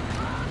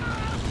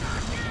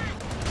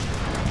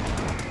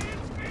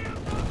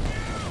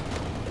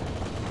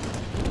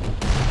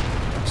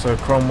 also a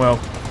Cromwell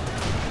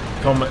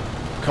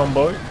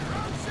combo.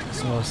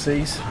 Some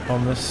C's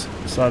on this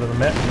side of the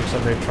map. Looks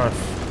like they're trying.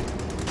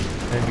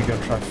 Maybe going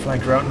to try to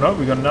flank her out. No,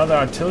 we got another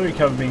artillery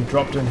cover being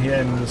dropped in here,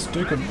 and the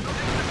Stuka.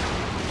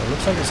 It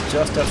looks like it's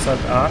just outside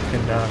the arc,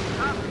 and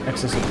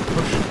Axis are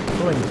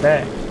pulling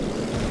back.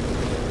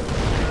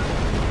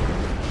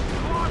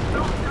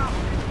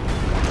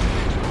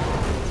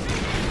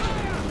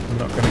 I'm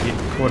not going to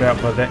get caught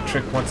out by that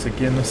trick once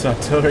again. This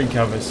artillery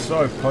cover is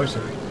so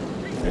potent.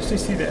 You actually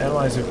see the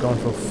allies have gone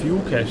for fuel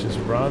caches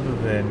rather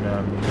than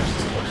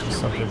munitions caches.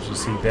 Sometimes you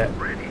see that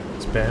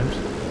spammed.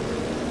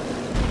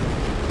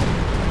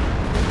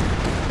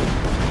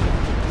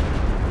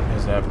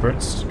 As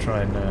Brits to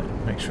try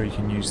and make sure you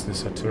can use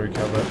this artillery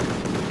cover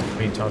as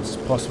many times as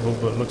possible,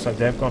 but it looks like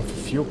they've gone for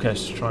fuel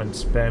cache to try and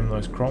spam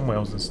those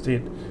Cromwells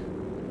instead.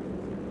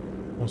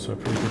 Also a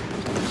pretty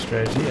good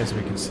strategy, as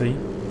we can see.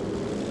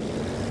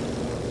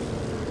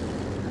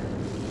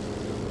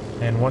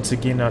 And once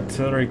again,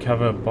 artillery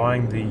cover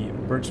buying the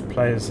British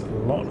players a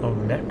lot of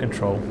map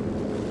control. We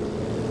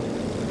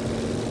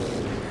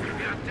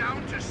are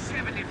down to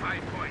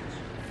 75 points.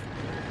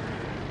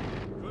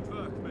 Good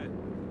work, men.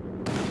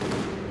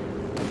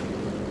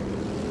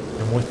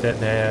 And with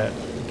that, they're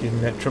getting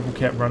that triple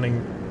cap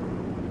running.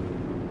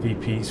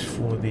 VPs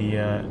for the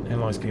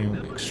Allies getting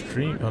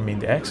extreme. I mean,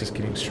 the Axis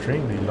getting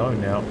extremely low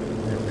now.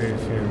 They're really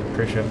feeling the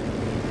pressure.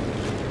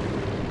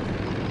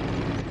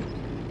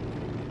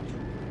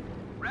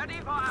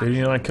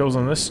 39 kills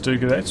on this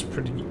Stuka, that's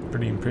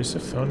pretty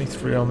impressive. Only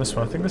 3 on this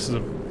one. I think this is a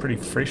pretty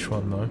fresh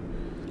one though.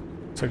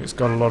 Looks like it's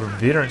got a lot of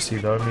veterancy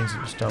though, it means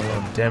it's done a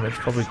lot of damage,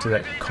 probably to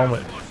that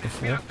Comet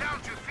before.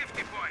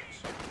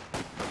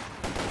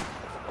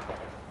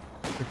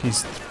 Look,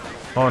 he's...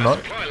 oh no,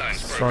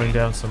 he's throwing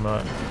down some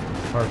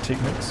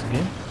pyrotechnics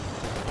again.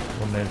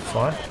 Coordinated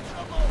fire.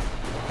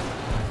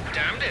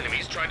 Damned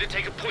enemies trying to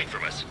take a point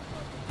from us.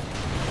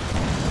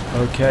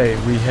 Okay,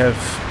 we have...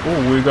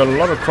 oh, we've got a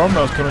lot of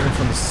Cromwells coming in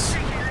from this...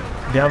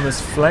 down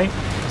this flank.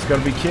 He's got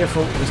to be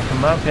careful. This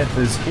Command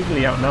Panther is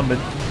heavily outnumbered.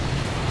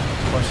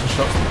 Watch the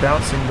shots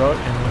bouncing though,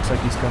 and it looks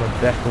like he's going to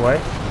back away.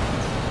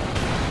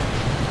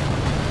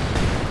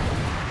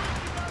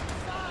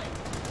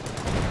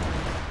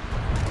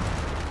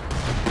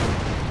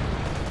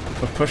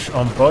 A push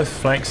on both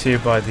flanks here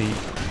by the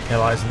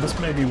Allies, and this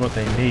may be what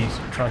they need.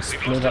 Try and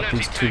split up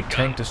these 2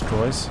 tank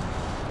destroyers.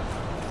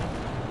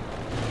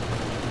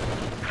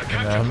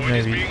 And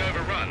maybe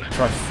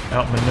try to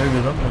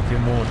outmaneuver them with their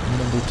more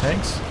nimble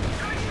tanks.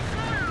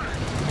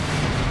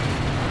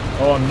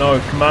 Oh no,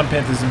 Command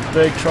Panther's in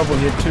big trouble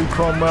here. 2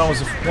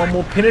 Cromwells. If one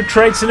more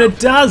penetrates, and it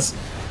does!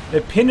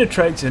 It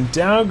penetrates, and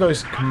down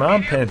goes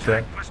Command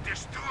Panther.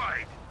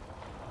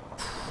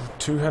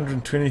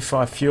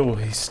 225 fuel.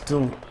 He's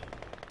still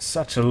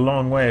such a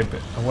long way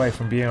away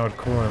from being able to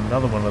call in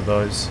another one of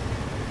those.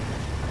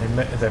 And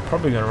they're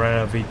probably going to run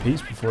out of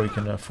VPs before he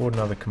can afford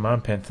another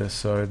Command Panther,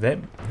 so that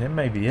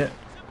may be it.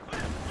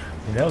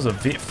 And that was a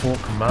Vet 4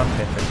 Command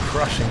Panther,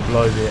 crushing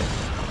blow there.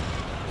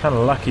 Kind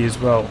of lucky as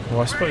well.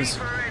 Well, I suppose,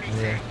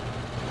 yeah,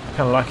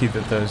 kind of lucky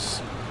that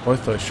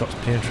both those shots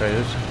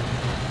penetrated.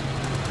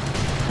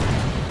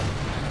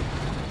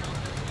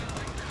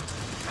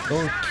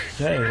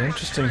 Okay,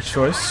 interesting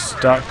choice.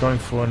 Start going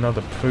for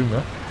another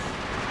Puma.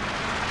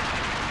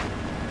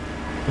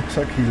 Looks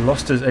like he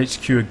lost his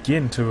HQ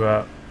again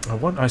to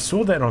I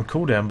saw that on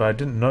cooldown, but I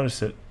didn't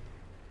notice it.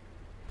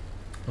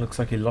 Looks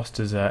like he lost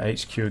his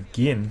HQ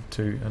again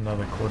to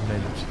another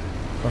coordinated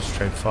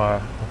concentrated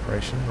fire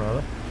operation,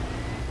 rather.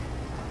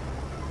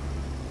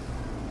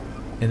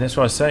 And that's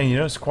why I was saying, you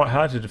know, it's quite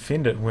hard to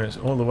defend it when it's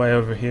all the way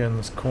over here in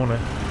this corner.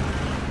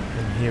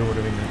 And here would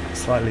have been a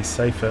slightly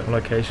safer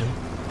location.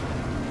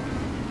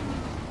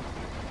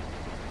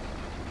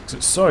 So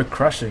it's so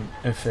crushing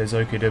if as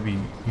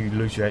OKW you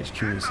lose your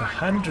HQ. It's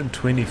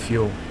 120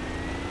 fuel.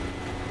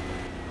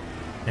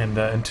 And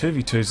in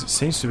 2v2s it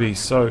seems to be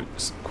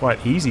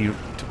quite easy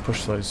to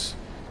push those.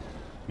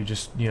 You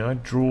just, you know,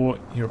 draw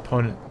your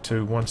opponent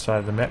to one side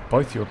of the map,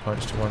 both your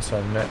opponents to one side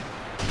of the map.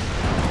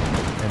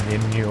 And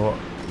then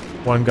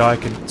one guy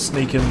can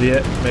sneak in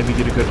there, maybe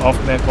get a good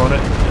off map on it,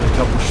 and a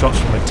couple of shots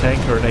from a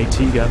tank or an AT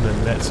gun,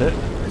 and that's it.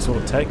 That's all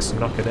it takes to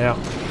knock it out.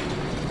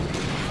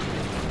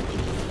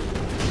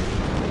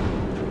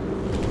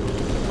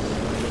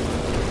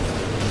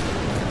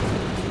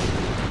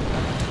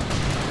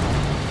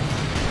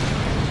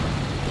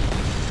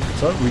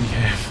 So we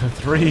have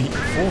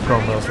 4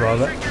 Cromwells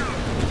rather.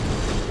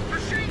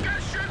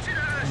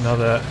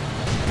 Another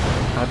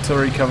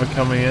artillery cover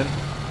coming in.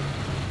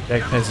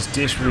 Jagdpans is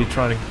desperately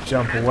trying to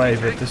jump away,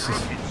 but this is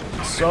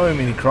so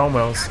many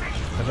Cromwells.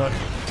 I don't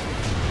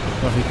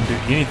know if he can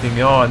do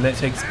anything. Oh, and that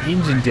takes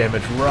engine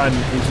damage right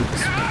into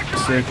the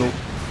circle.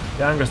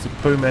 Down goes the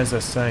Puma, as I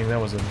was saying.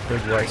 That was a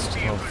big waste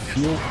of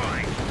fuel.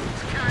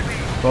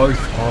 Both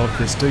of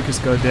the Stukas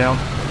go down.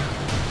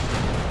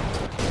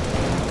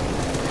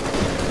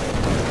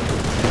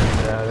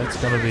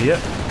 That's going to be it.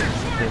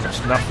 Pretty much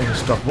nothing to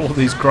stop all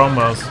these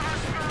Cromwells.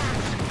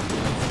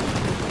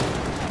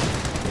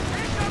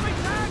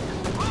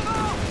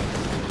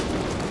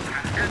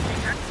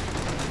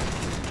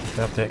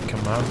 without that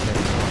command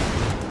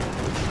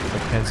panzer. The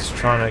panzer's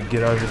trying to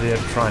get over there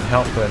to try and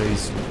help, but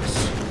he's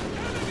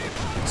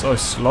so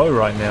slow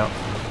right now.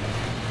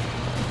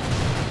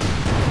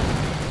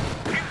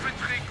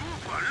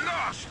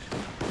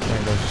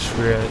 And there's a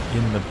Shredder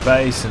in the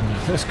base, and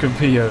this could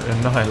be an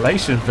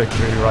annihilation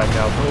victory right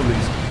now with all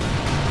these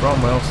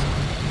Cromwells.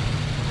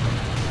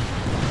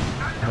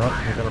 No,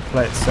 we're going to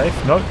play it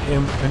safe. No,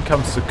 in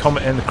comes the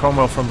Comet and the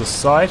Cromwell from the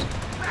side.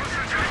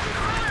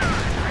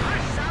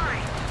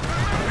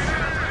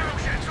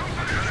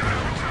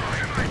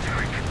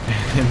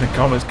 And the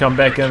Comets come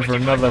back in for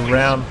another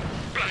round.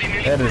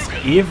 That is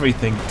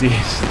everything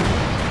dead.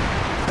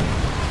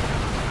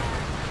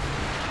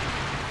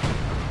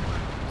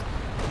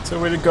 So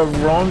where to go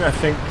wrong? I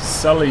think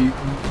Sully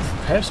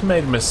perhaps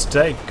made a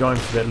mistake going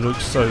for that look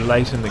so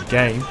late in the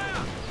game.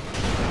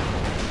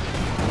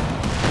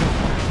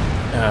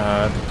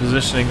 The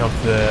positioning of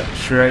the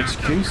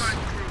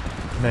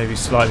COH2s may be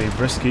slightly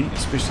risky,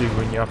 especially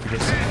when you're up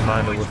against a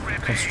commander with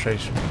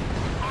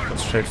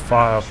concentrated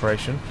fire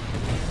operation.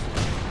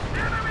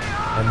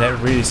 And that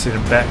really set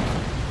him back,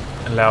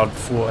 allowed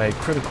for a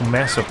critical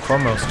mass of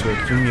Cromwells to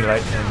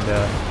accumulate, and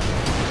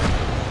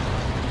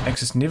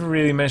Axis never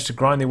really managed to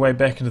grind their way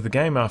back into the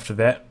game after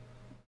that,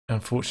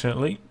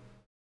 unfortunately.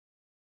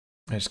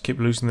 They just kept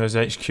losing those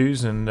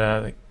HQs, and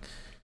they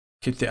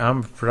kept their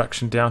armour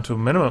production down to a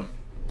minimum.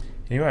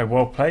 Anyway,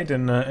 well played,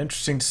 and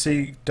interesting to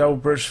see double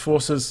British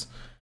forces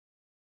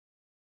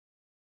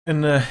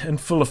in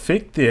full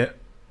effect there,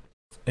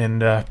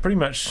 and pretty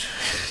much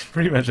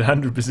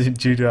 100%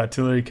 due to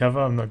artillery cover,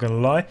 I'm not going to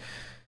lie,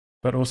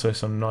 but also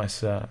some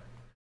nice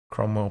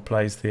Cromwell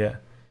plays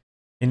there.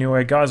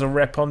 Anyway guys, I'll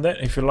wrap on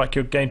that. If you'd like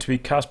your game to be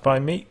cast by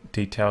me,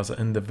 details are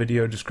in the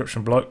video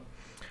description below.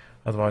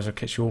 Otherwise I'll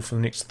catch you all for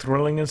the next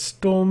thrilling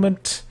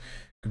installment.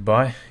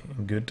 Goodbye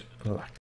and good luck.